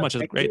 thank you so much. It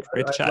was thank you.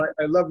 great to chat.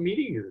 I love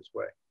meeting you this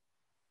way.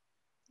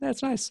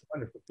 That's nice.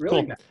 Wonderful.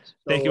 Really Cool. nice.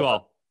 Thank you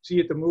all. See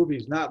you at the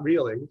movies. Not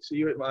really. See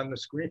you on the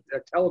screen,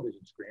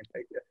 television screen, I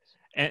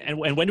guess. And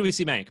when do we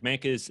see Mank?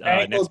 Mank is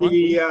Mank next will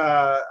be,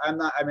 month?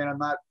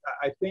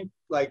 I think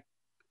like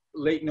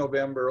late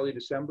November, early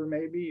December,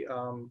 maybe.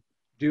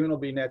 Dune will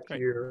be next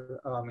year,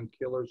 and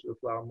Killers of the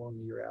Flower Moon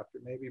the year after,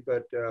 maybe.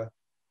 But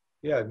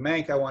yeah,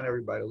 Mank, I want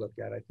everybody to look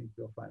at. I think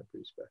they'll find it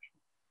pretty special.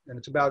 And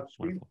it's about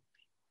screen. Wonderful.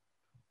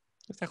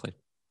 Exactly.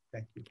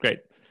 Thank you.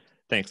 Great.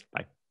 Thanks.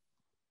 Bye.